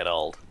going to get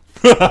old.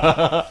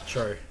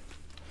 True.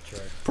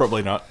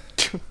 Probably not.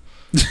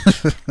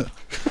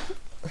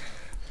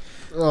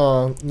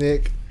 Oh,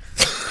 Nick.